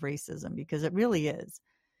form of racism, because it really is.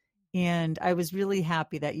 And I was really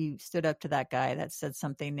happy that you stood up to that guy that said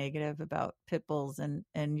something negative about pit bulls.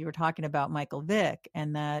 And you were talking about Michael Vick,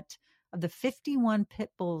 and that of the 51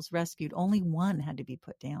 pit bulls rescued, only one had to be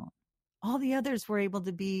put down. All the others were able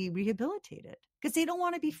to be rehabilitated because they don't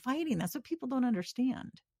want to be fighting. That's what people don't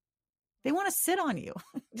understand. They want to sit on you.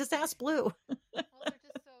 Just ask Blue. Well, they're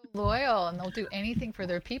just so loyal, and they'll do anything for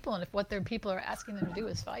their people. And if what their people are asking them to do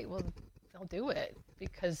is fight, well, they'll do it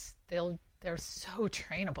because they're so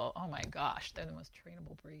trainable. Oh my gosh, they're the most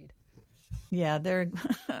trainable breed. Yeah, they're.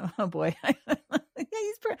 Oh boy,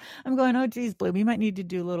 I'm going. Oh geez, Blue, we might need to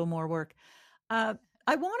do a little more work.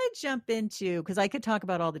 I want to jump into, because I could talk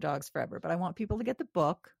about all the dogs forever, but I want people to get the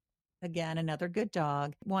book. Again, another good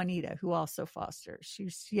dog, Juanita, who also fosters.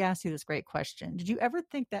 She asked you this great question. Did you ever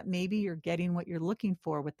think that maybe you're getting what you're looking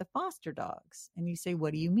for with the foster dogs? And you say,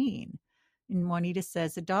 what do you mean? And Juanita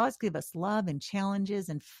says, the dogs give us love and challenges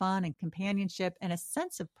and fun and companionship and a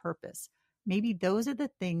sense of purpose. Maybe those are the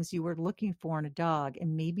things you were looking for in a dog,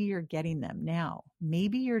 and maybe you're getting them now.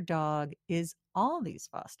 Maybe your dog is all these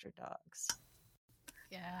foster dogs.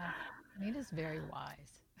 Yeah, Juanita's very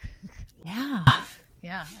wise. Yeah.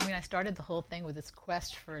 Yeah, I mean, I started the whole thing with this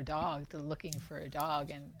quest for a dog, to looking for a dog.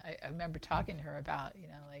 And I remember talking to her about,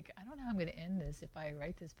 like, I don't know how I'm going to end this. If I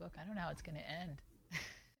write this book, I don't know how it's going to end.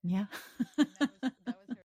 Yeah. that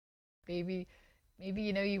was her. Maybe,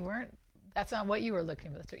 that's not what you were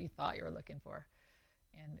looking for. That's what you thought you were looking for.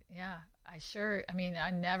 And yeah, I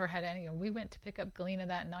never had any. We went to pick up Galena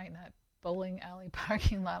that night in that bowling alley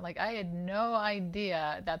parking lot. Like, I had no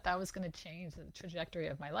idea that was going to change the trajectory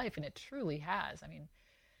of my life, and it truly has. I mean, it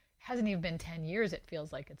hasn't even been 10 years. It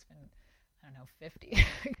feels like it's been, I don't know, 50.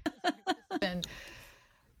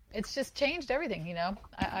 It's just changed everything.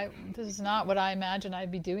 This is not what I imagined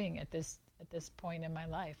I'd be doing at this point in my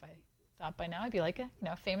life. I thought by now I'd be like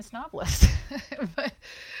a famous novelist, but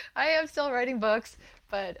I am still writing books.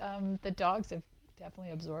 But the dogs have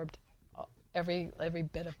definitely absorbed every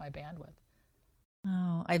bit of my bandwidth.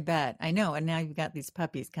 Oh, I bet. I know. And now you've got these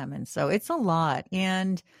puppies coming. So it's a lot.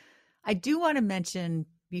 And I do want to mention,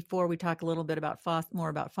 before we talk a little bit about more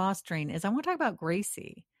about fostering, is I want to talk about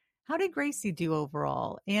Gracie. How did Gracie do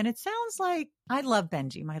overall? And it sounds like, I love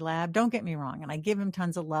Benji, my lab. Don't get me wrong. And I give him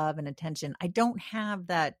tons of love and attention. I don't have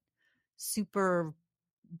that super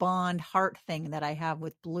bond heart thing that I have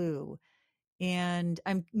with Blue. And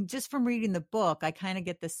I'm just, from reading the book, I kind of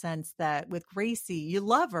get the sense that with Gracie, you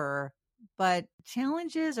love her, but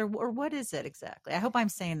challenges, or what is it exactly? I hope I'm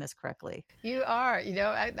saying this correctly. You are.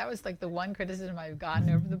 That was like the one criticism I've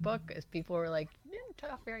gotten over the book, is people were like, you didn't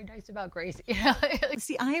talk very nice about Gracie.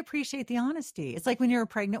 See, I appreciate the honesty. It's like when you're a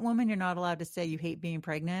pregnant woman, you're not allowed to say you hate being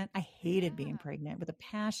pregnant. I hated being pregnant with a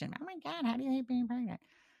passion. Oh my God, how do you hate being pregnant?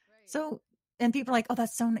 Right. So, and people are like, oh,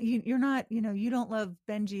 that's so, you're not, you don't love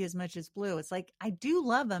Benji as much as Blue. It's like, I do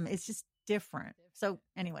love him. It's just different. So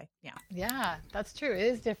anyway, yeah. Yeah, that's true. It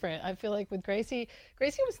is different. I feel like with Gracie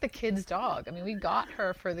was the kids' dog. I mean, we got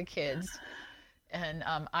her for the kids. And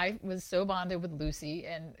I was so bonded with Lucy,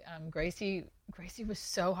 and Gracie was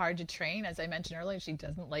so hard to train. As I mentioned earlier, she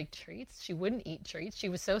doesn't like treats. She wouldn't eat treats. She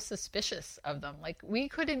was so suspicious of them. Like, we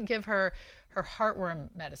couldn't give her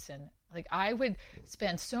heartworm medicine. Like, I would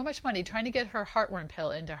spend so much money trying to get her heartworm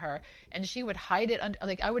pill into her, and she would hide it under,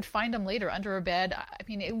 like, I would find them later under her bed. I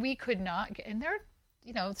mean, we could not get, and they're,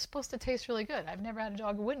 supposed to taste really good. I've never had a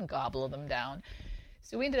dog who wouldn't gobble them down.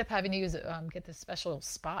 So we ended up having to use get this special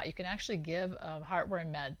spot. You can actually give a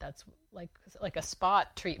heartworm med that's like a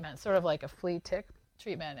spot treatment, sort of like a flea tick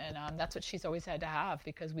treatment, and that's what she's always had to have,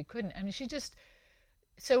 because we couldn't. I mean,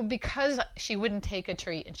 because she wouldn't take a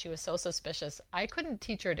treat and she was so suspicious, I couldn't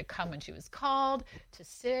teach her to come when she was called, to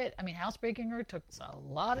sit. I mean, housebreaking her took a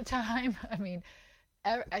lot of time. I mean,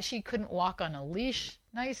 she couldn't walk on a leash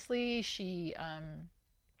nicely. She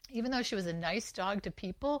even though she was a nice dog to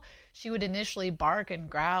people, she would initially bark and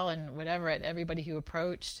growl and whatever at everybody who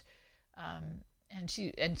approached. And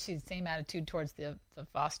she's the same attitude towards the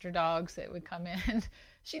foster dogs that would come in.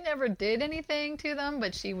 She never did anything to them,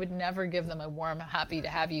 but she would never give them a warm, happy to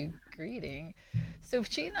have you greeting. So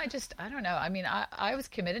she and I don't know. I mean, I was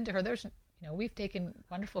committed to her. We've taken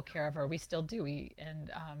wonderful care of her. We still do.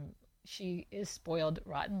 She is spoiled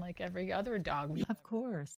rotten like every other dog we of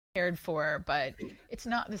course cared for, but it's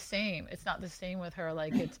not the same. It's not the same with her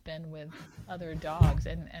like it's been with other dogs,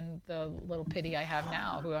 and the little pitty I have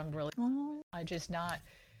now, who I'm really, I just not,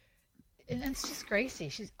 and it's just Gracie.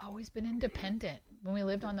 She's always been independent. When we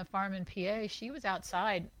lived on the farm in PA, she was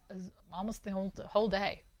outside almost the whole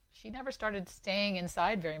day. She never started staying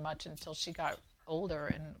inside very much until she got older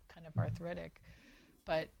and kind of arthritic.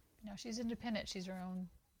 But she's independent. She's her own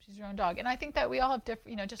dog. And I think that we all have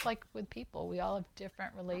different, just like with people, we all have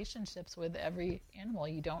different relationships with every animal.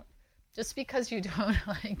 You don't, just because you don't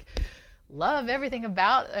like love everything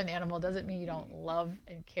about an animal doesn't mean you don't love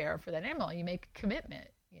and care for that animal. You make a commitment,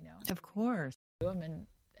 Of course. And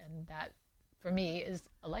that for me is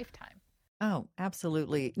a lifetime. Oh,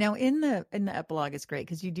 absolutely. Now in the epilogue, it's great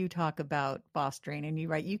because you do talk about fostering, and you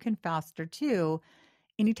write you can foster too.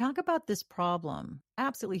 And you talk about this problem,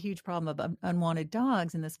 absolutely huge problem of unwanted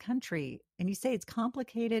dogs in this country. And you say it's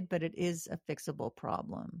complicated, but it is a fixable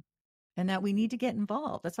problem and that we need to get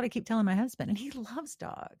involved. That's what I keep telling my husband. And he loves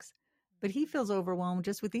dogs, but he feels overwhelmed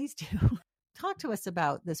just with these two. Talk to us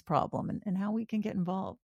about this problem and how we can get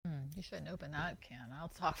involved. You shouldn't open that can. I'll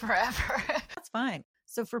talk forever. That's fine.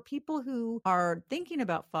 So for people who are thinking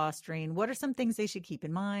about fostering, what are some things they should keep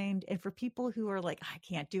in mind? And for people who are like, I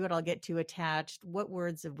can't do it, I'll get too attached, what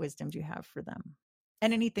words of wisdom do you have for them?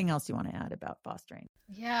 And anything else you want to add about fostering?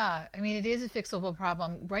 Yeah, I mean, it is a fixable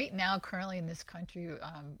problem. Right now, currently in this country,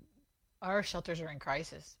 our shelters are in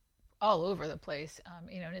crisis all over the place.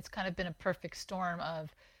 And it's kind of been a perfect storm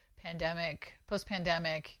of pandemic,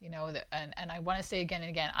 post-pandemic, and I want to say again and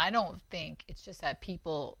again, I don't think it's just that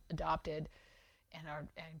people adopted and are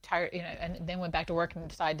tired, and then went back to work and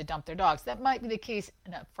decided to dump their dogs. That might be the case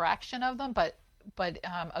in a fraction of them, but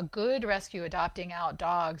a good rescue adopting out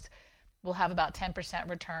dogs will have about 10%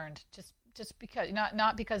 returned, just because,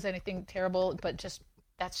 not because anything terrible, but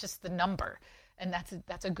that's just the number, and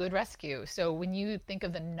that's a good rescue. So when you think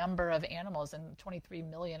of the number of animals, and 23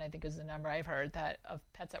 million, I think is the number I've heard, that of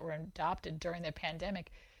pets that were adopted during the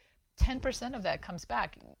pandemic, 10% of that comes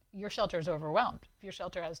back. Your shelter is overwhelmed. If your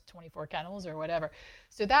shelter has 24 kennels or whatever.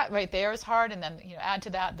 So that right there is hard. And then, add to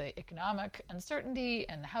that the economic uncertainty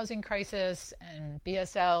and the housing crisis and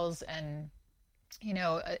BSLs and,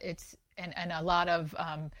 and a lot of,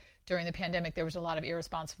 during the pandemic, there was a lot of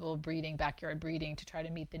irresponsible breeding, backyard breeding to try to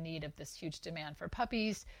meet the need of this huge demand for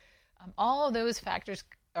puppies. All of those factors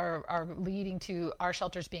are leading to our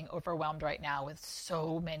shelters being overwhelmed right now with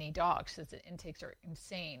so many dogs, because the intakes are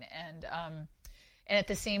insane. And at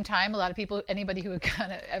the same time, a lot of people, anybody who had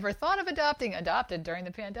kind of ever thought of adopted during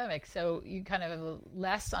the pandemic. So you kind of have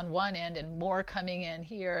less on one end and more coming in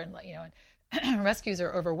here, and rescues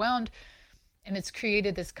are overwhelmed. And it's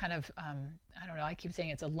created this kind of, I don't know, I keep saying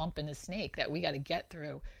it's a lump in the snake that we got to get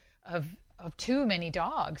through of too many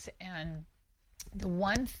dogs. And the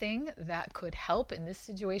one thing that could help in this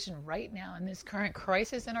situation right now, in this current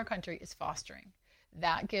crisis in our country, is fostering.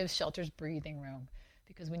 That gives shelters breathing room.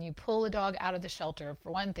 Because when you pull a dog out of the shelter,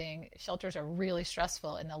 for one thing, shelters are really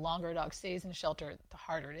stressful, and the longer a dog stays in a shelter, the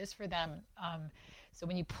harder it is for them. So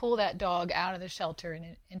when you pull that dog out of the shelter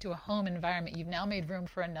and into a home environment, you've now made room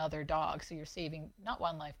for another dog. So you're saving not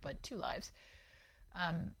one life, but two lives.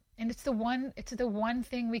 And it's the one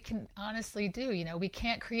thing we can honestly do. We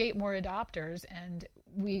can't create more adopters, and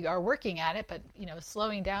we are working at it, but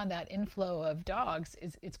slowing down that inflow of dogs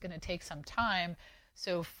it's going to take some time.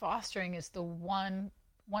 So fostering is the one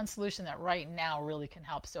solution that right now really can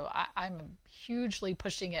help. So I'm hugely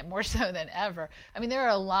pushing it more so than ever. I mean, there are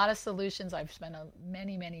a lot of solutions. I've spent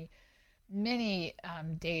many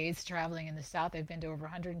days traveling in the South. I've been to over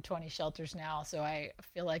 120 shelters now. So I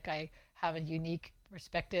feel like I have a unique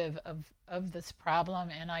perspective of this problem.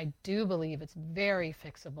 And I do believe it's very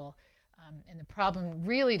fixable. And the problem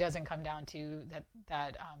really doesn't come down to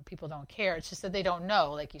that people don't care. It's just that they don't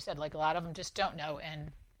know. Like you said, like a lot of them just don't know.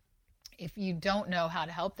 And if you don't know how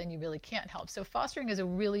to help, then you really can't help. So fostering is a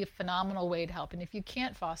really phenomenal way to help. And if you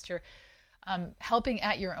can't foster, helping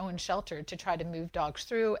at your own shelter to try to move dogs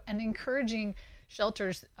through, and encouraging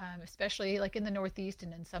shelters, especially like in the Northeast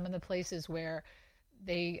and in some of the places where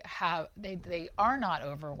they are not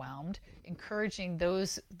overwhelmed, encouraging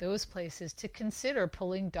those places to consider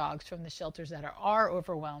pulling dogs from the shelters that are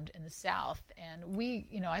overwhelmed in the South. And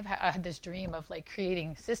I had this dream of like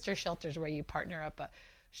creating sister shelters where you partner up a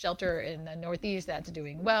shelter in the Northeast that's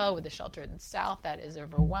doing well with a shelter in the South that is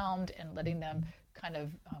overwhelmed, and letting them kind of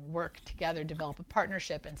work together, develop a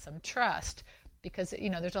partnership and some trust, because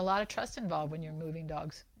there's a lot of trust involved when you're moving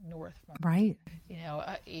dogs north from, right.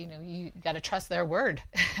 You got to trust their word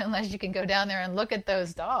unless you can go down there and look at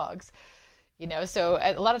those dogs. So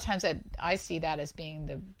a lot of times I see that as being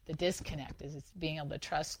the disconnect, is it's being able to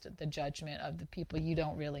trust the judgment of the people you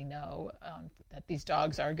don't really know, that these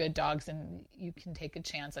dogs are good dogs, and you can take a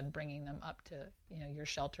chance on bringing them up to your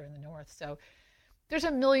shelter in the north. So there's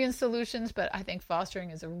a million solutions, but I think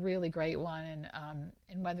fostering is a really great one.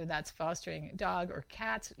 And whether that's fostering a dog or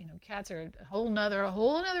cats, cats are a whole nother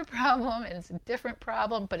problem, and it's a different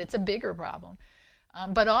problem, but it's a bigger problem.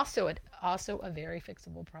 but also a very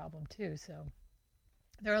fixable problem too. So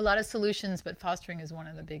there are a lot of solutions, but fostering is one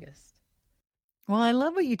of the biggest. Well, I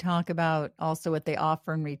love what you talk about, also what they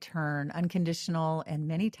offer in return, unconditional and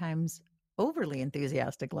many times overly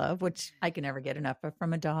enthusiastic love, which I can never get enough of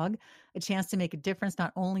from a dog, a chance to make a difference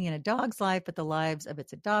not only in a dog's life, but the lives of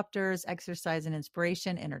its adopters, exercise and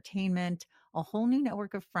inspiration, entertainment, a whole new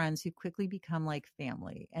network of friends who quickly become like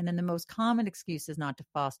family. And then the most common excuses not to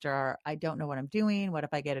foster are, I don't know what I'm doing. What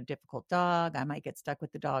if I get a difficult dog? I might get stuck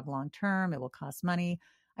with the dog long term. It will cost money.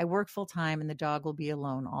 I work full time and the dog will be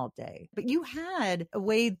alone all day. But you had a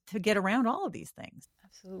way to get around all of these things.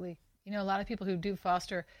 Absolutely. You know, a lot of people who do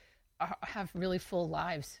foster have really full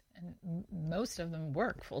lives, and most of them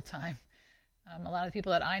work full time. A lot of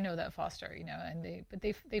people that I know that foster, you know, and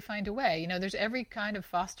they find a way. You know, there's every kind of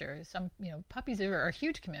foster. Some, you know, puppies are a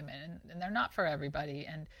huge commitment, and they're not for everybody.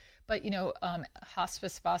 But you know,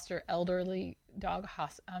 hospice foster, elderly dog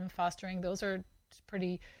fostering, those are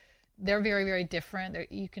pretty. They're very, very different.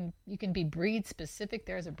 You can be breed specific.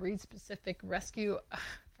 There's a breed specific rescue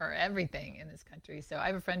for everything in this country. So I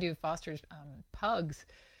have a friend who fosters pugs.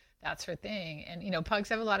 That's her thing. And, you know, pugs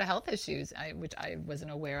have a lot of health issues, which I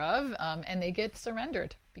wasn't aware of, and they get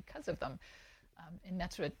surrendered because of them. And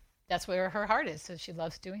that's where her heart is. So she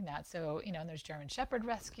loves doing that. So, you know, there's German Shepherd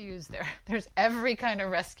rescues. There's every kind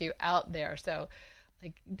of rescue out there. So,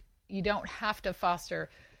 like, you don't have to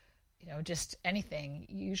foster, you know, just anything.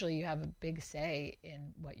 Usually you have a big say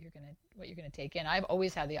in what you're gonna take in. I've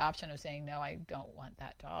always had the option of saying, no, I don't want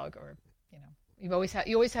that dog, or, you know, you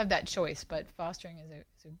always have that choice. But fostering is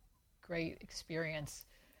a great experience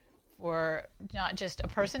for not just a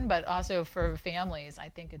person, but also for families. I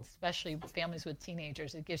think it's especially families with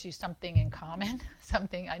teenagers. It gives you something in common,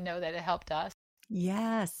 something I know that it helped us.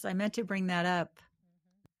 Yes, I meant to bring that up.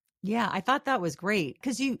 Yeah, I thought that was great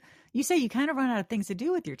because you say you kind of run out of things to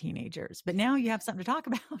do with your teenagers, but now you have something to talk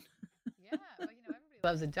about. Yeah, well, you know, everybody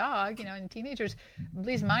loves a dog, you know, and teenagers, at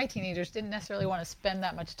least my teenagers, didn't necessarily want to spend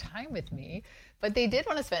that much time with me, but they did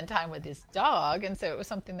want to spend time with this dog. And so it was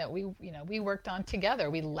something that we worked on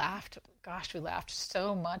together. We laughed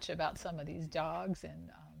so much about some of these dogs,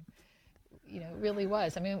 and you know, it really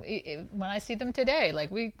was. I mean, when I see them today,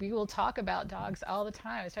 like we will talk about dogs all the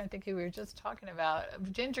time. I was trying to think who we were just talking about.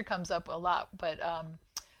 Ginger comes up a lot, but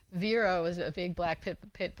Vero is a big black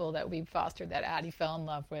pit bull that we fostered that Addie fell in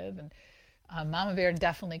love with, and Mama Bear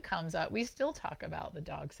definitely comes up. We still talk about the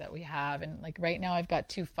dogs that we have, and like right now, I've got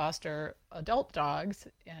 2 foster adult dogs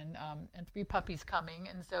and 3 puppies coming,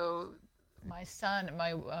 and so my son,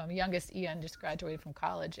 my youngest Ian, just graduated from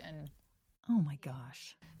college, and oh my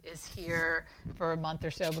gosh, is here for a month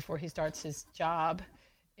or so before he starts his job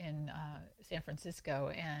in San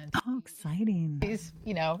Francisco. And oh, exciting! He's,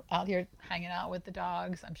 you know, out here hanging out with the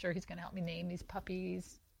dogs. I'm sure he's going to help me name these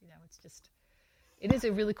puppies. You know, it is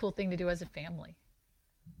a really cool thing to do as a family.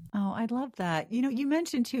 Oh, I love that. You know, you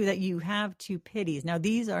mentioned too that you have 2 pitties. Now,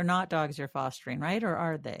 these are not dogs you're fostering, right? Or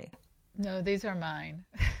are they? No, these are mine.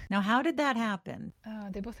 Now, how did that happen?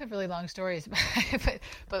 They both have really long stories,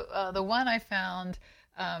 but the one I found,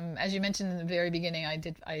 as you mentioned in the very beginning,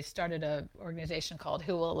 I started an organization called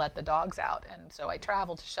Who Will Let the Dogs Out, and so I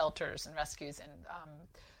traveled to shelters and rescues,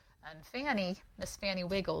 and Fanny, Miss Fanny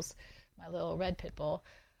Wiggles, my little red pit bull,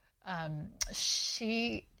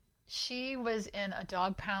 she was in a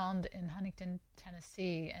dog pound in Huntington,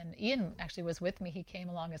 Tennessee, and Ian actually was with me. He came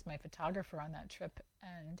along as my photographer on that trip,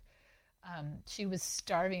 and she was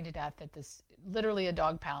starving to death at this, literally a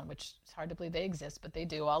dog pound, which is hard to believe they exist, but they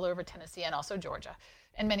do all over Tennessee and also Georgia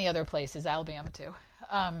and many other places, Alabama too.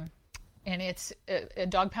 And it's a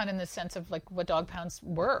dog pound in the sense of like what dog pounds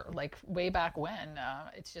were like way back when.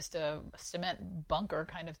 It's just a cement bunker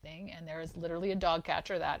kind of thing. And there is literally a dog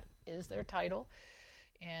catcher. That is their title.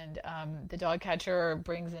 And the dog catcher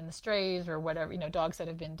brings in the strays or whatever, you know, dogs that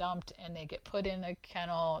have been dumped, and they get put in a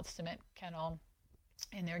kennel, a cement kennel,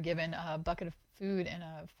 and they're given a bucket of food and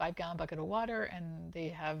a 5-gallon bucket of water. And they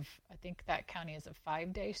have, I think that county is a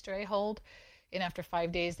 5-day stray hold. And after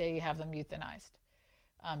 5 days, they have them euthanized.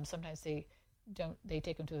 Sometimes they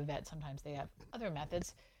take them to the vet. Sometimes they have other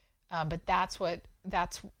methods. But that's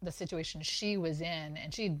the situation she was in.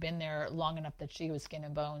 And she'd been there long enough that she was skin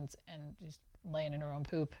and bones and just laying in her own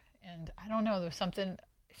poop. And I don't know, there was something,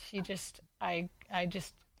 I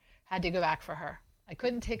just had to go back for her. I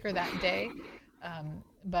couldn't take her that day,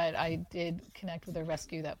 but I did connect with a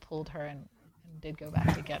rescue that pulled her and did go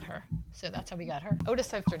back to get her. So that's how we got her. Otis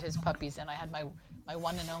fostered his puppies, and I had my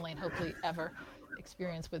one and only and hopefully ever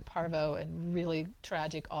experience with parvo, and really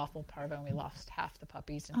tragic, awful parvo, and we lost half the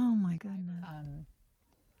puppies. And, oh my goodness.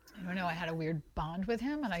 I don't know, I had a weird bond with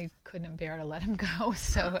him and I couldn't bear to let him go.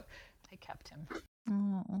 So I kept him.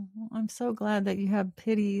 Oh, I'm so glad that you have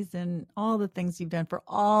pitties and all the things you've done for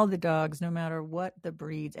all the dogs, no matter what the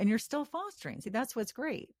breeds, and you're still fostering. See, that's what's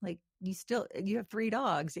great. Like you have 3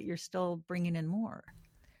 dogs that you're still bringing in more.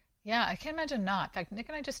 Yeah, I can't imagine not. In fact, Nick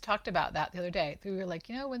and I just talked about that the other day. We were like,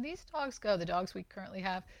 when these dogs go, the dogs we currently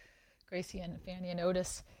have, Gracie and Fanny and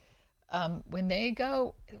Otis, when they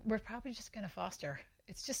go, we're probably just going to foster.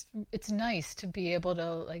 It's nice to be able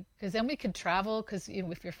to, like, because then we could travel, because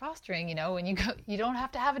if you're fostering, when you go, you don't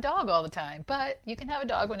have to have a dog all the time, but you can have a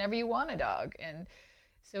dog whenever you want a dog. And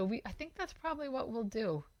so I think that's probably what we'll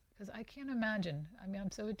do, because I can't imagine. I mean,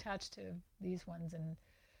 I'm so attached to these ones, and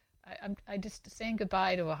I just saying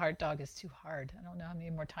goodbye to a heart dog is too hard. I don't know how many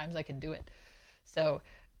more times I can do it. So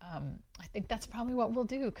I think that's probably what we'll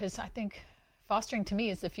do, because I think fostering to me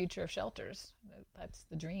is the future of shelters. That's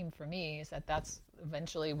the dream for me, is that's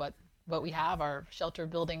eventually what we have, are shelter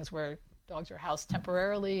buildings where dogs are housed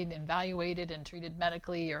temporarily and evaluated and treated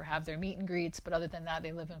medically or have their meet and greets. But other than that,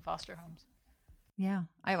 they live in foster homes. Yeah,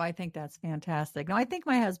 I think that's fantastic. No, I think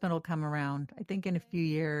my husband will come around. I think in a few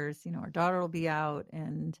years, our daughter will be out,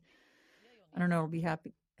 and I don't know, we'll be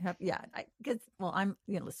happy. Yeah, I'm,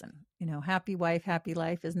 listen, happy wife, happy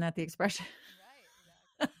life. Isn't that the expression?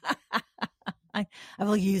 Right. Exactly. I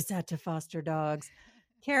will use that to foster dogs.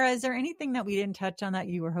 Cara, is there anything that we didn't touch on that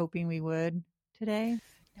you were hoping we would today?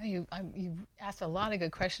 No, you asked a lot of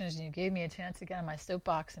good questions, and you gave me a chance to get on my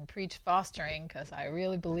soapbox and preach fostering, because I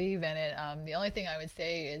really believe in it. The only thing I would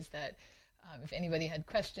say is that if anybody had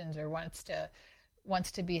questions or wants to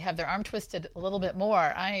have their arm twisted a little bit more,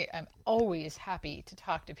 I am always happy to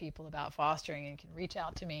talk to people about fostering, and can reach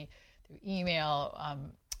out to me through email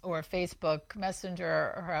or Facebook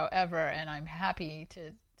Messenger or however, and I'm happy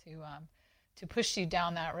to push you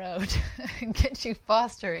down that road and get you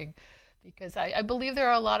fostering, because I believe there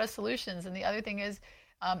are a lot of solutions. And the other thing is,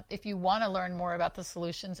 if you want to learn more about the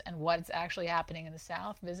solutions and what's actually happening in the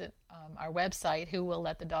South, visit our website,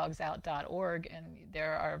 whowillletthedogs.org, and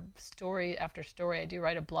there are story after story. I do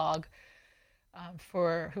write a blog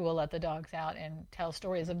for Who Will Let the Dogs Out, and tell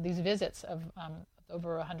stories of these visits, of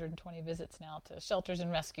over 120 visits now to shelters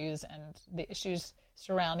and rescues, and the issues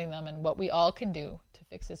surrounding them, and what we all can do to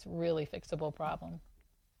fix this really fixable problem.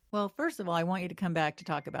 Well, first of all, I want you to come back to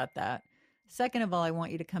talk about that. Second of all, I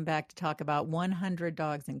want you to come back to talk about 100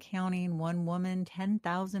 Dogs and Counting, One Woman,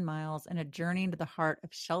 10,000 Miles, and a journey into the heart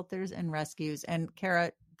of shelters and rescues. And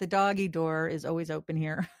Cara, the doggy door is always open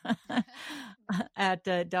here at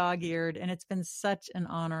Dog Eared, and it's been such an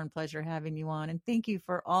honor and pleasure having you on. And thank you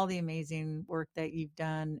for all the amazing work that you've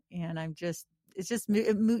done. And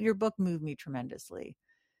your book moved me tremendously.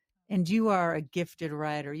 And you are a gifted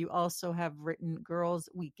writer. You also have written Girls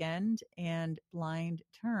Weekend and Blind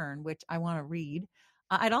Turn, which I want to read.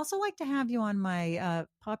 I'd also like to have you on my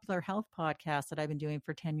popular health podcast that I've been doing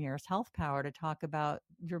for 10 years, Health Power, to talk about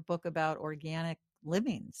your book about organic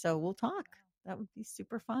living. So we'll talk. That would be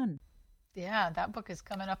super fun. Yeah, that book is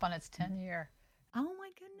coming up on its 10-year. Oh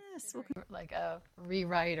my goodness. Like a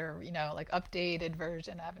rewrite, or, like updated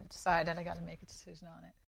version. I haven't decided. I got to make a decision on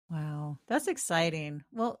it. Wow, that's exciting.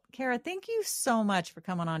 Well, Cara, thank you so much for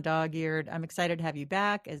coming on Dog Eared. I'm excited to have you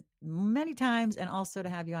back as many times, and also to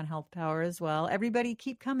have you on Health Power as well. Everybody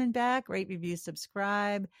keep coming back, rate, review,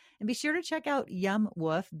 subscribe, and be sure to check out Yum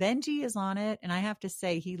Woof. Benji is on it, and I have to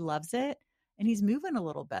say he loves it, and he's moving a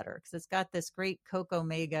little better because it's got this great Cocoa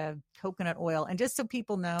Mega coconut oil. And just so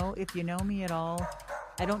people know, if you know me at all,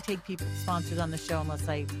 I don't take people sponsors on the show unless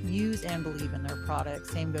I use and believe in their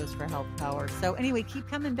products. Same goes for Health Power. So anyway, keep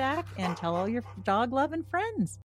coming back and tell all your dog loving friends.